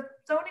mean, the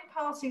zoning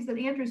policies that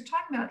Andrew's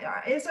talking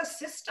about is a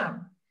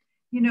system,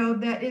 you know,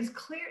 that is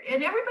clear,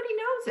 and everybody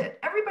knows it.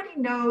 Everybody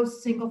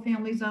knows single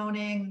family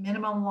zoning,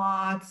 minimum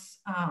lots,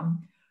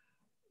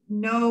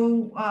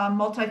 no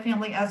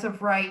multifamily as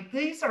of right.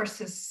 These are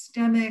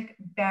systemic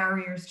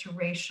barriers to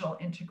racial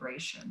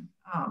integration.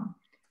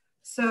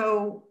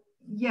 So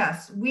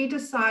yes, we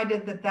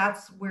decided that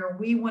that's where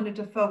we wanted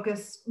to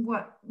focus.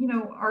 What, you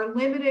know, our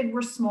limited,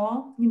 we're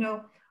small, you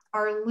know,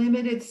 our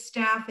limited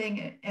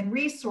staffing and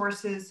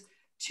resources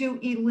to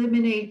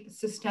eliminate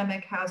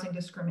systemic housing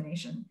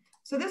discrimination.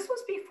 So this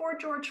was before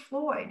George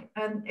Floyd,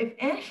 and if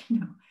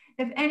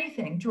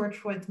anything, George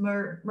Floyd's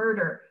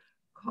murder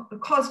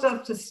caused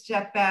us to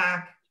step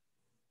back,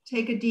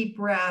 take a deep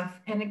breath,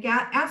 and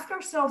again, ask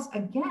ourselves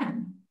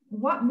again,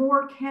 what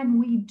more can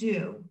we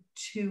do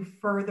to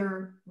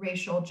further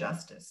racial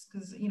justice?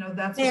 Because, you know,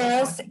 that's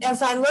yes.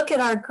 As I look at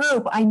our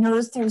group, I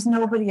notice there's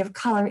nobody of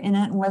color in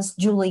it unless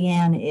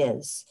Julianne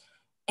is.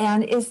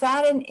 And is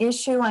that an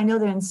issue? I know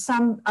that in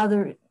some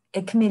other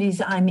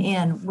committees I'm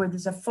in where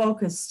there's a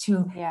focus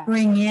to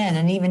bring in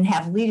and even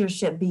have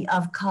leadership be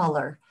of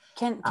color.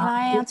 Can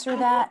I answer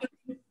that?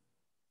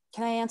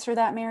 Can I answer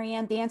that, Mary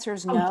Ann? The answer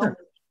is no. Sure.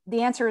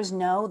 The answer is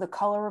no. The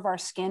color of our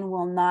skin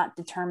will not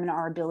determine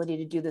our ability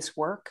to do this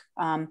work.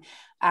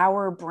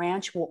 Our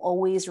branch will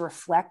always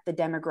reflect the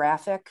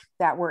demographic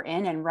that we're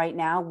in. And right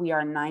now we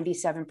are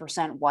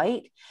 97%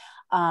 white.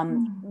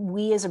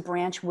 We as a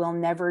branch will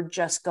never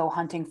just go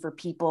hunting for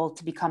people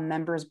to become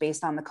members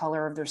based on the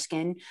color of their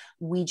skin.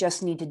 We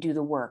just need to do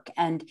the work.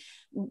 And,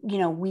 you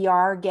know, we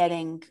are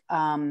getting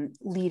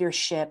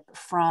leadership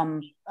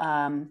from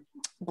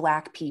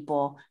Black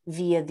people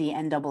via the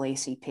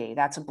NAACP.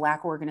 That's a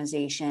Black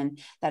organization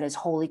that is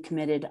wholly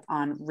committed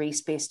on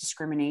race-based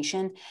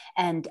discrimination.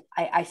 And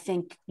I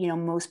think, you know,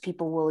 most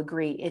people will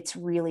agree it's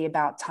really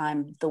about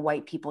time the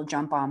white people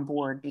jump on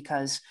board,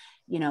 because,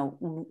 you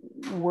know,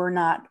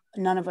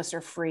 none of us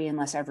are free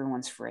unless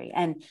everyone's free.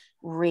 And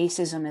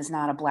racism is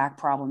not a Black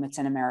problem, it's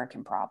an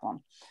American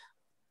problem.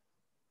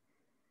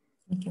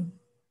 Thank you.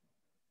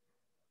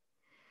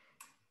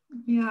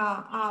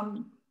 Yeah,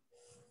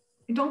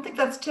 I don't think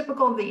that's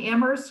typical of the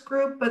Amherst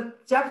group,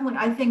 but definitely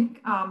I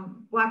think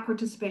Black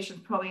participation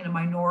is probably in a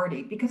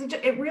minority, because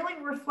it really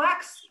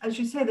reflects, as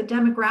you say, the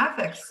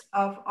demographics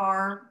of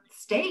our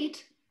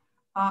state,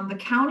 the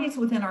counties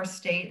within our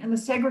state, and the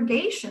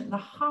segregation,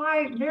 the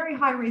very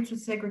high rates of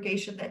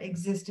segregation that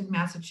exist in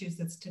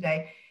Massachusetts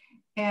today.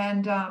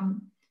 And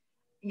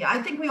yeah,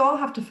 I think we all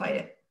have to fight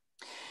it.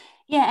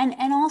 Yeah,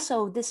 and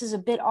also this is a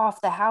bit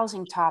off the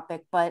housing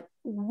topic, but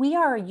we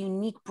are a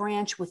unique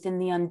branch within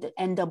the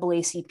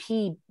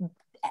NAACP,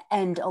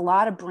 and a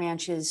lot of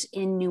branches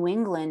in New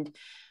England.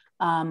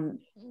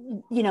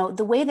 You know,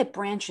 the way that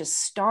branches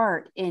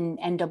start in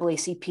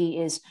NAACP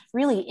is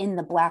really in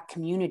the Black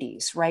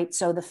communities, right?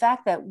 So the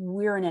fact that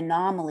we're an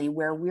anomaly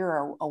where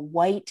we're a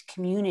white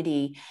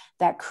community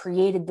that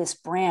created this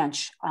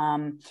branch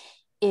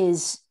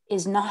is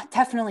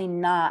definitely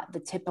not the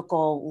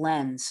typical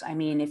lens. I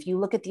mean, if you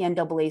look at the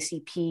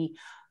NAACP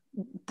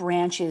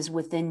branches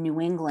within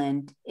New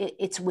England,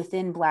 it's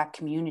within Black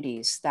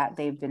communities that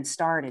they've been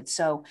started.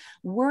 So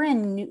we're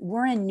in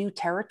new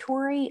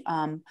territory.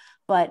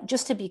 But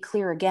just to be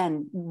clear,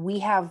 again, we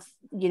have,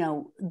 you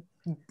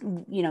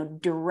know,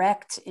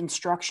 direct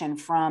instruction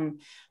from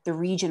the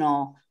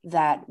regional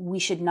that we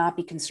should not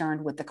be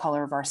concerned with the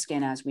color of our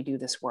skin as we do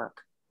this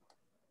work.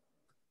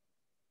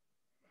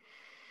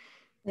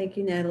 Thank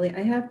you, Natalie.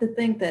 I have to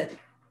think that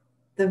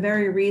the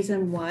very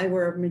reason why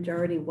we're a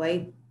majority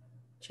white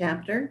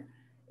chapter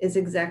is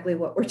exactly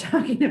what we're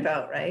talking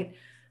about, right?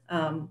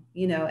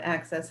 You know,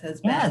 access has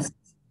been, Yes.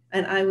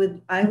 and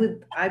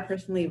I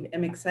personally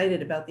am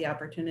excited about the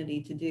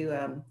opportunity to do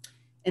an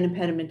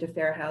impediment to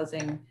fair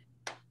housing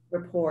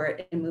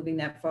report and moving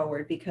that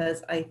forward,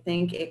 because I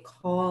think it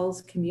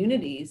calls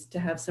communities to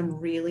have some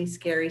really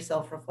scary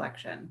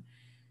self-reflection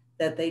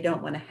that they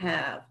don't want to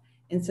have.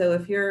 And so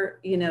if you're,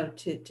 you know,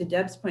 to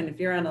Deb's point, if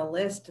you're on a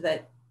list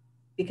that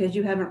because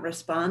you haven't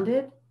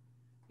responded,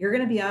 you're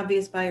going to be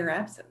obvious by your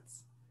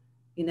absence.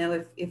 You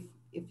know, if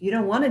you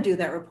don't want to do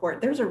that report,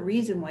 there's a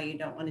reason why you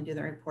don't want to do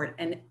the report.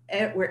 And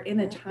we're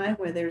in a time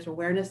where there's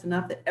awareness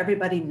enough that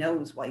everybody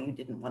knows why you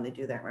didn't want to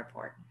do that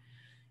report.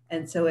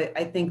 And so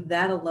I think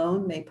that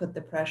alone may put the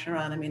pressure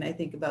on. I mean, I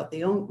think about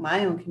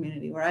my own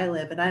community where I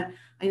live, and I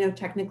know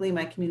technically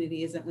my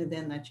community isn't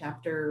within the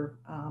chapter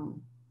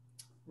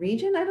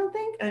region, I don't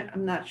think,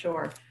 I'm not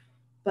sure,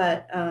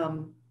 but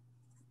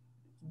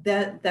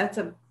that's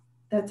a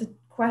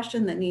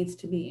question that needs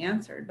to be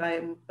answered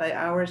by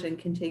ours and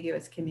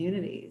contiguous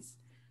communities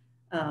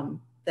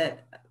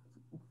that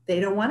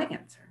they don't want to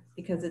answer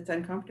because it's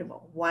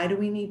uncomfortable. Why do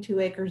we need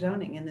 2-acre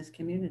zoning in this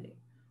community?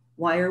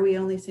 Why are we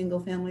only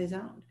single family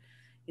zoned?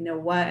 You know,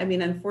 why? I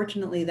mean,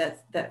 unfortunately,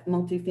 that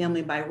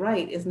multifamily by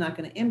right is not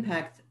going to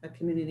impact a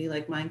community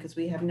like mine because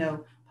we have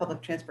no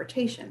public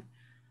transportation.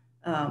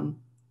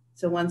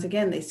 So once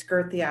again, they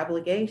skirt the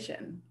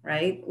obligation,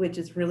 right? Which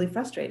is really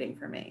frustrating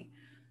for me.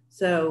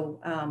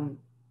 So, I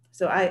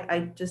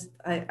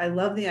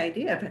love the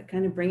idea of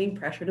kind of bringing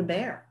pressure to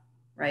bear,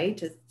 right?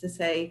 To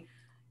say,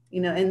 you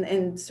know,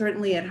 and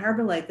certainly at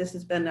Harbor Light, this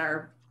has been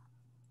our,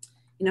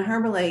 you know,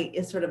 Harbor Light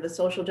is sort of a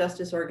social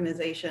justice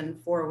organization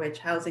for which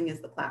housing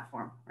is the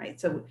platform, right?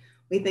 So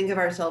we think of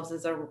ourselves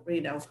as a,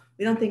 you know,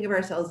 we don't think of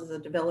ourselves as a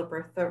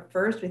developer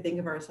first, we think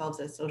of ourselves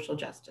as social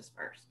justice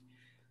first.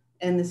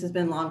 And this has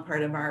been long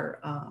part of our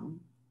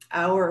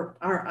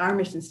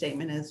mission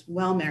statement as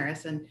well,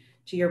 Meris. And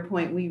to your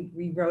point, we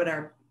rewrote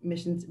it in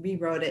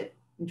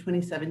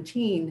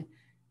 2017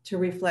 to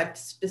reflect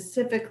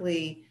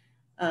specifically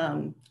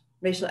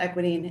racial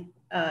equity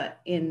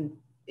in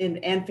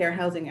fair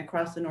housing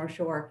across the North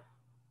Shore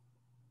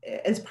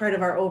as part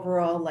of our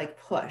overall like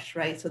push,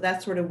 right? So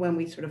that's sort of when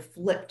we sort of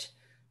flipped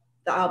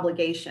the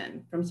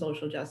obligation from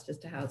social justice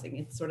to housing.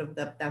 It's sort of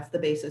that's the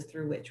basis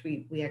through which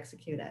we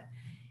execute it.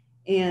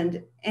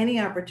 And any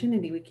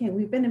opportunity we can,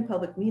 we've been in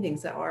public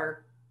meetings that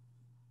are,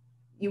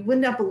 you would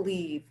not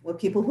believe what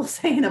people will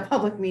say in a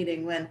public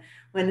meeting when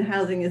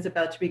housing is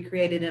about to be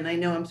created. And I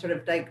know I'm sort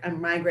of like, I'm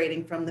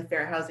migrating from the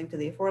fair housing to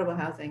the affordable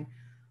housing.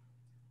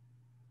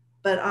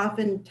 But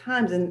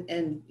oftentimes,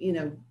 and you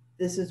know,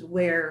 this is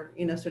where,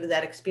 you know, sort of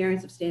that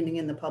experience of standing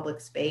in the public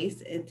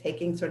space and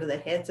taking sort of the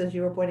hits, as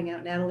you were pointing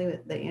out, Natalie,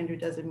 that Andrew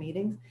does in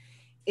meetings,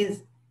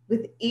 is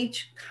with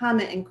each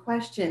comment and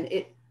question,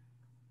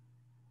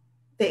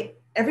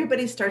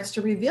 everybody starts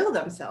to reveal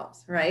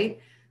themselves, right?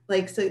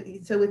 Like, so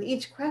with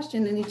each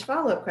question and each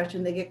follow-up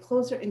question, they get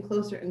closer and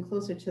closer and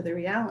closer to the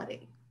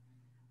reality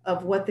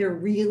of what they're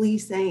really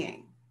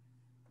saying,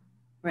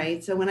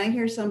 right? So when I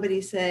hear somebody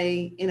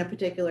say in a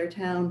particular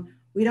town,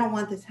 we don't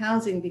want this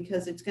housing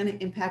because it's going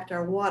to impact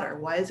our water.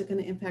 Why is it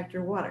going to impact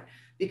your water?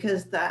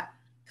 Because the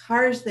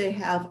cars they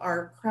have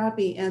are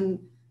crappy and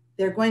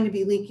they're going to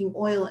be leaking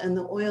oil and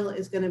the oil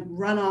is going to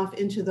run off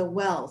into the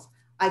wells.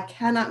 I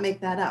cannot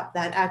make that up.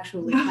 That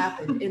actually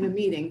happened in a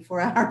meeting for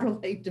a Harbor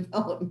Lake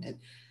development.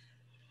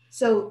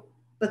 So,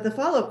 but the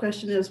follow-up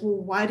question is, well,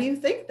 why do you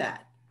think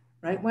that,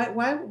 right?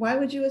 Why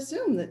would you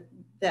assume that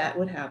that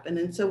would happen?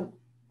 And so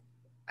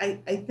I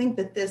think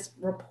that this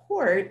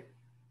report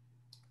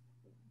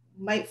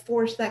might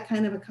force that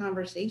kind of a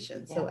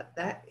conversation. Yeah. So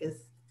that is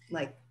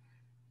like,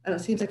 I don't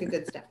know, seems like a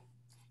good step.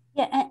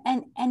 Yeah,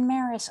 and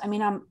Meris, I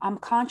mean, I'm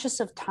conscious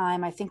of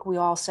time. I think we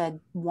all said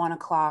 1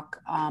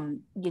 o'clock,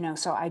 you know,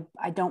 so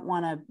I don't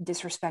want to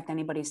disrespect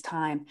anybody's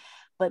time,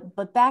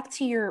 but back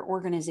to your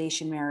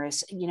organization,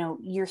 Meris, you know,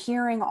 you're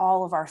hearing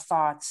all of our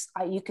thoughts.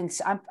 I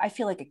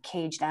feel like a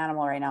caged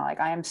animal right now. Like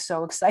I am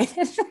so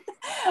excited.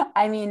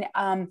 I mean,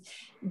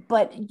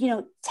 but, you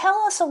know, tell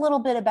us a little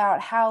bit about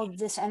how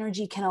this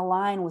energy can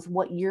align with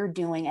what you're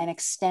doing and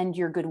extend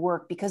your good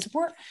work, because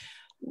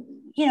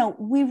you know,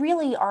 we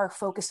really are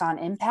focused on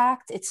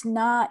impact. It's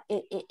not,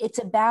 it's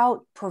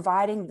about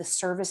providing the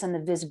service and the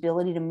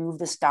visibility to move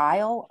this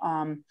dial.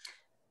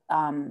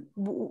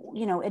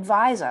 You know,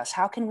 advise us.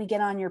 How can we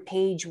get on your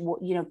page? You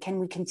know, can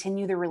we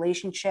continue the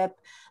relationship?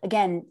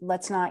 Again,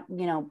 let's not,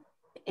 you know,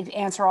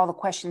 answer all the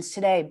questions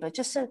today, but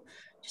just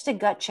a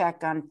gut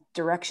check on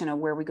direction of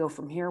where we go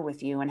from here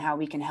with you and how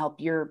we can help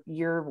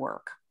your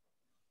work.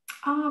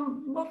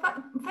 Well,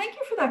 thank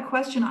you for that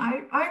question.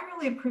 I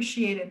really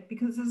appreciate it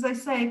because, as I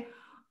say,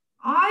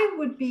 I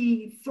would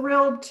be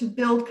thrilled to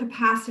build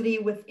capacity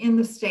within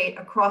the state,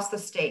 across the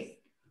state,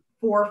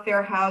 for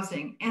fair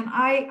housing. And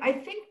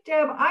I think,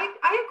 Deb,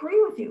 I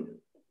agree with you.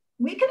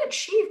 We can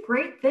achieve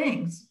great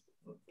things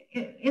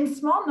in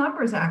small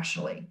numbers,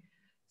 actually.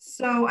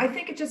 So I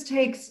think it just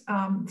takes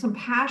some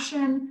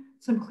passion,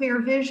 some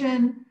clear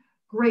vision,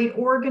 great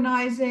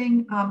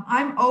organizing.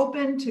 I'm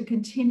open to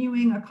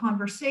continuing a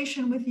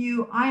conversation with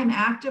you. I am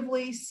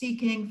actively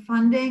seeking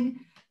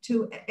funding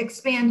to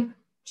expand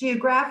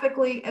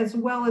geographically as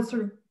well as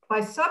sort of by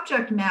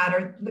subject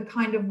matter, the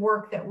kind of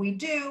work that we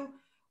do.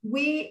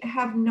 We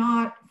have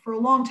not, for a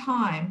long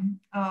time,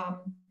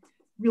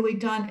 really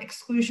done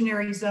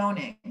exclusionary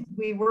zoning.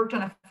 We worked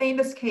on a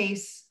famous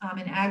case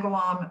in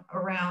Agawam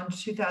around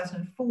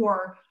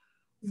 2004,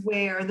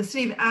 where the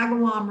city of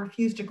Agawam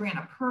refused to grant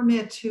a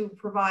permit to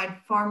provide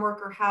farm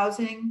worker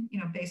housing,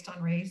 based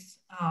on race.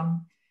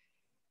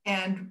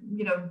 And,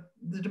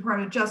 the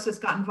Department of Justice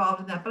got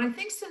involved in that. But I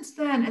think since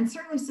then, and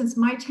certainly since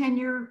my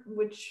tenure,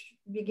 which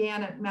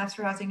began at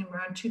Master Housing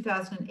around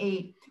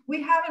 2008,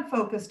 we haven't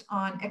focused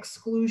on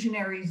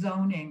exclusionary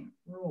zoning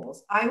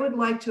rules. I would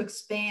like to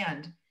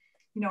expand,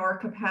 our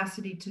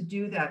capacity to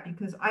do that,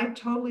 because I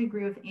totally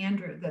agree with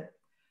Andrew that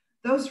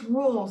those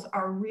rules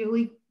are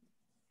really,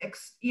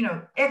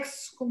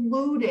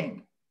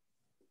 excluding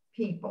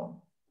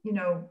people.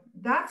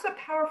 That's a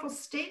powerful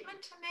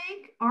statement to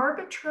make.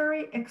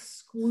 Arbitrary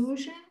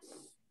exclusion,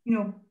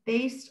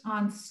 based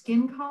on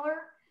skin color,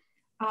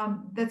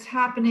 that's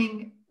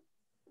happening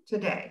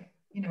today,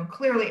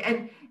 clearly.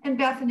 And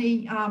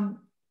Bethany,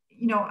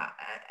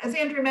 as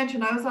Andrew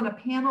mentioned, I was on a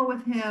panel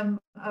with him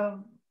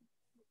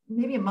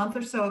maybe a month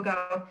or so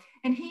ago,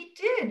 and he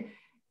did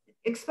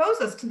expose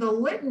us to the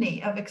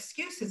litany of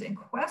excuses and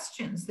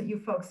questions that you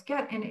folks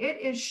get. And it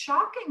is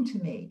shocking to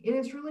me. It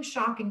is really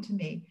shocking to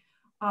me.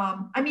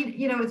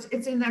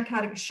 It's in that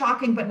category,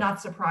 shocking, but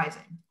not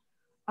surprising.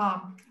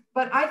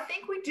 But I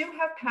think we do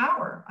have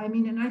power.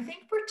 And I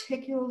think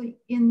particularly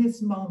in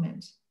this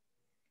moment,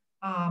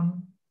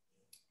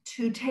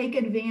 to take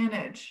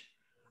advantage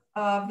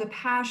of the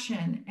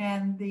passion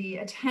and the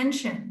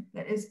attention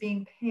that is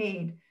being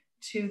paid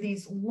to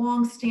these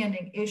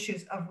longstanding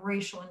issues of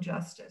racial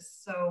injustice.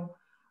 So,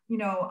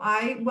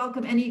 I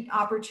welcome any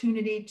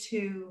opportunity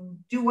to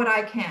do what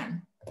I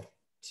can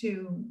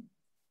to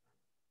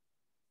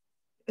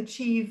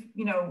achieve,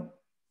 the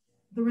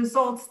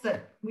results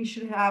that we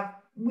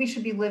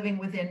should be living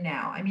within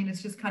now.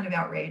 It's just kind of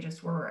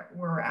outrageous where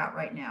we're at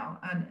right now.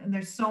 And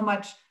there's so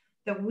much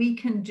that we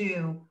can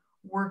do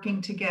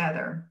working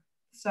together.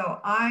 So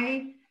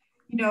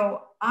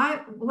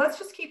let's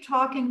just keep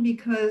talking,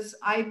 because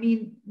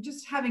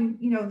just having,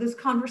 this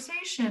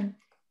conversation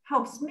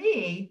helps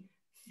me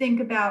think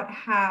about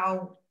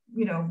how,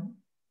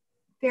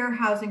 fair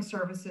housing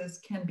services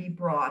can be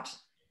brought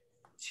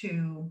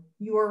to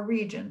your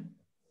region.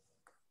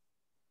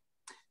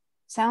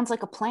 Sounds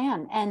like a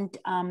plan. And,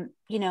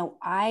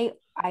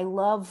 I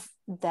love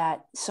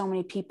that so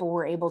many people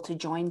were able to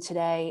join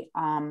today.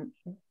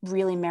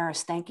 Really,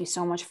 Meris, thank you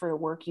so much for the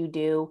work you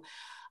do.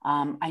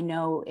 I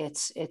know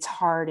it's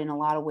hard in a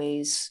lot of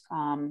ways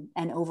and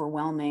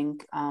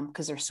overwhelming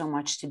because there's so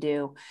much to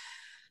do.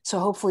 So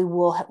hopefully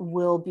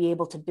we'll be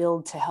able to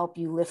build to help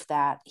you lift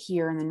that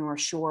here in the North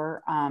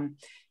Shore.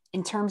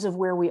 In terms of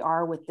where we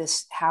are with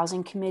this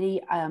housing committee,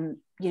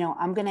 I'm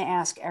going to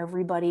ask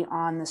everybody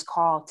on this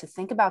call to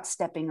think about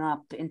stepping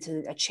up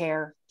into a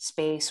chair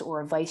space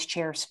or a vice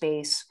chair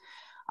space.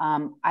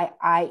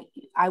 I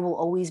will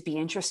always be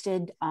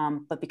interested,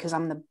 but because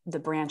I'm the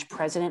branch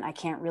president, I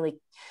can't really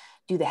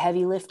do the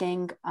heavy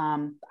lifting.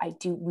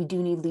 We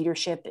do need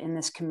leadership in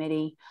this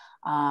committee.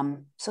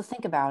 So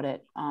think about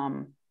it.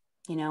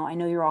 I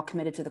know you're all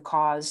committed to the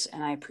cause,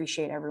 and I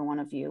appreciate every one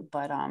of you,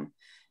 but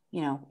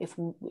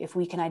if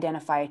we can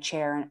identify a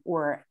chair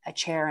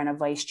and a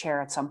vice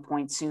chair at some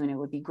point soon, it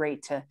would be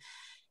great to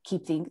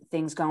keep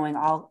things going.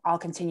 I'll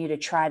continue to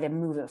try to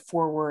move it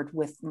forward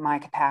with my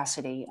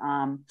capacity.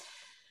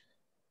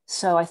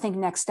 So I think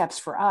next steps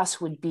for us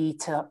would be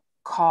to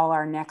call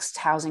our next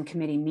housing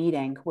committee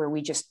meeting where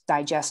we just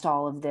digest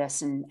all of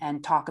this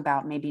and talk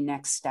about maybe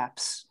next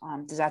steps.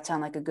 Does that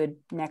sound like a good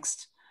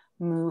next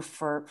move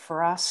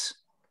for us?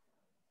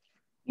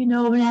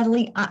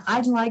 Natalie,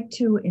 I'd like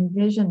to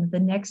envision that the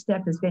next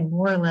step has been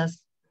more or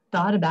less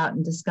thought about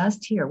and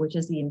discussed here, which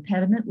is the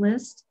impediment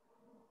list.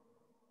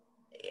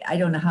 I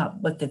don't know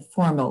what the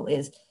formal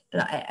is,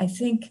 but I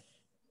think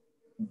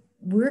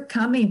we're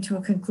coming to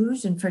a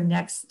conclusion for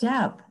next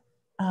step.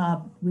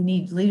 We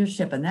need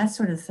leadership and that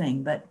sort of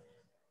thing, but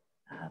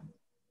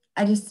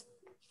I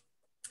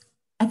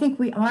think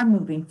we are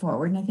moving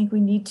forward, and I think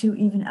we need to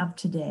even up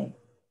today.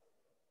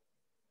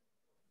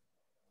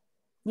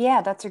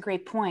 Yeah, that's a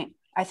great point.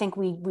 I think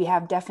we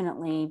have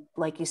definitely,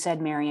 like you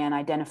said, Marianne,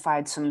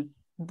 identified some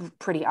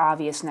pretty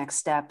obvious next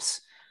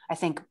steps. I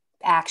think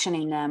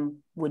actioning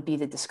them would be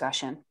the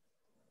discussion.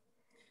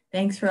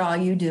 Thanks for all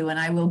you do, and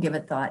I will give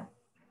it thought.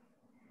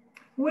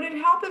 Would it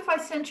help if I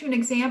sent you an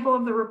example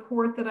of the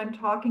report that I'm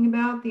talking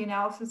about, the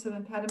analysis of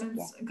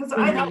impediments? Because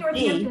I think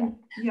Northampton,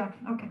 yeah,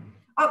 okay.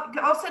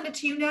 I'll send it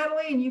to you,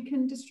 Natalie, and you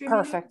can distribute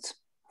Perfect.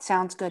 It.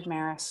 Sounds good,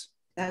 Meris.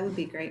 That would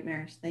be great,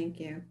 Meris. Thank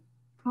you.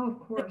 Oh, of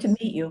course. Good to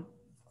meet you.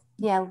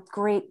 Yeah,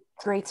 great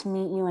to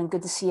meet you, and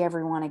good to see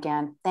everyone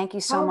again. Thank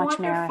you so much,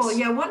 wonderful. Meris.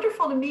 Yeah,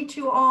 wonderful to meet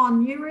you all.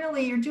 And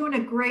you're doing a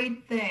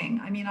great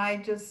thing. I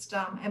just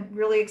am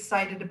really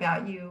excited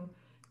about you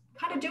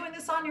kind of doing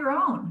this on your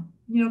own,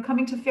 you know,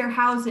 coming to fair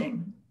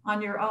housing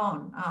on your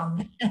own.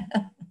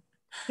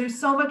 There's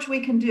so much we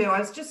can do. I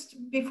was just,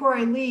 before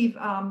I leave,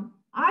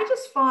 I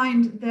just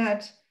find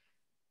that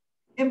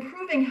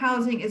improving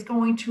housing is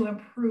going to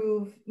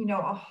improve, you know,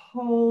 a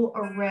whole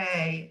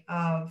array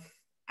of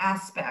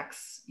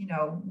aspects, you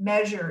know,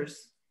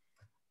 measures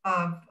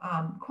of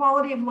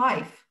quality of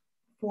life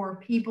for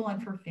people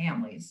and for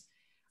families.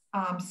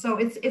 So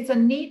it's a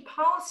neat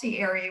policy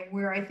area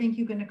where I think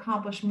you can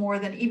accomplish more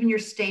than even your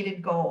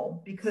stated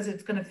goal, because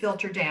it's going to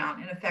filter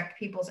down and affect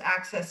people's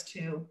access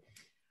to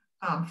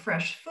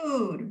fresh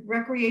food,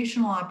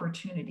 recreational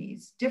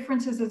opportunities,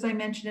 differences, as I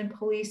mentioned, in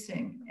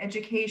policing,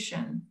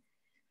 education.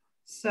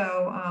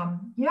 So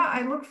yeah,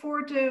 I look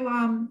forward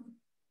to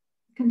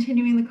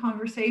continuing the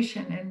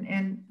conversation,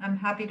 and I'm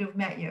happy to have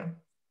met you.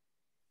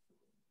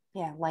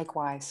 Yeah,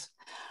 likewise.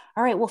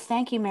 All right, well,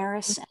 thank you,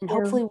 Meris, and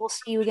hopefully we'll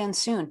see you again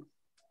soon.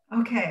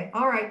 Okay,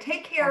 all right,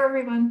 take care,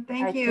 everyone.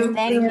 Thank you.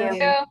 Thank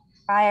you.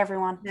 Bye,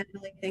 everyone.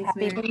 Natalie, thanks, Happy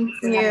Mary. Thank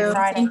you.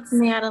 Friday. Thanks,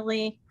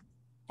 Natalie.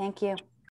 Thank you.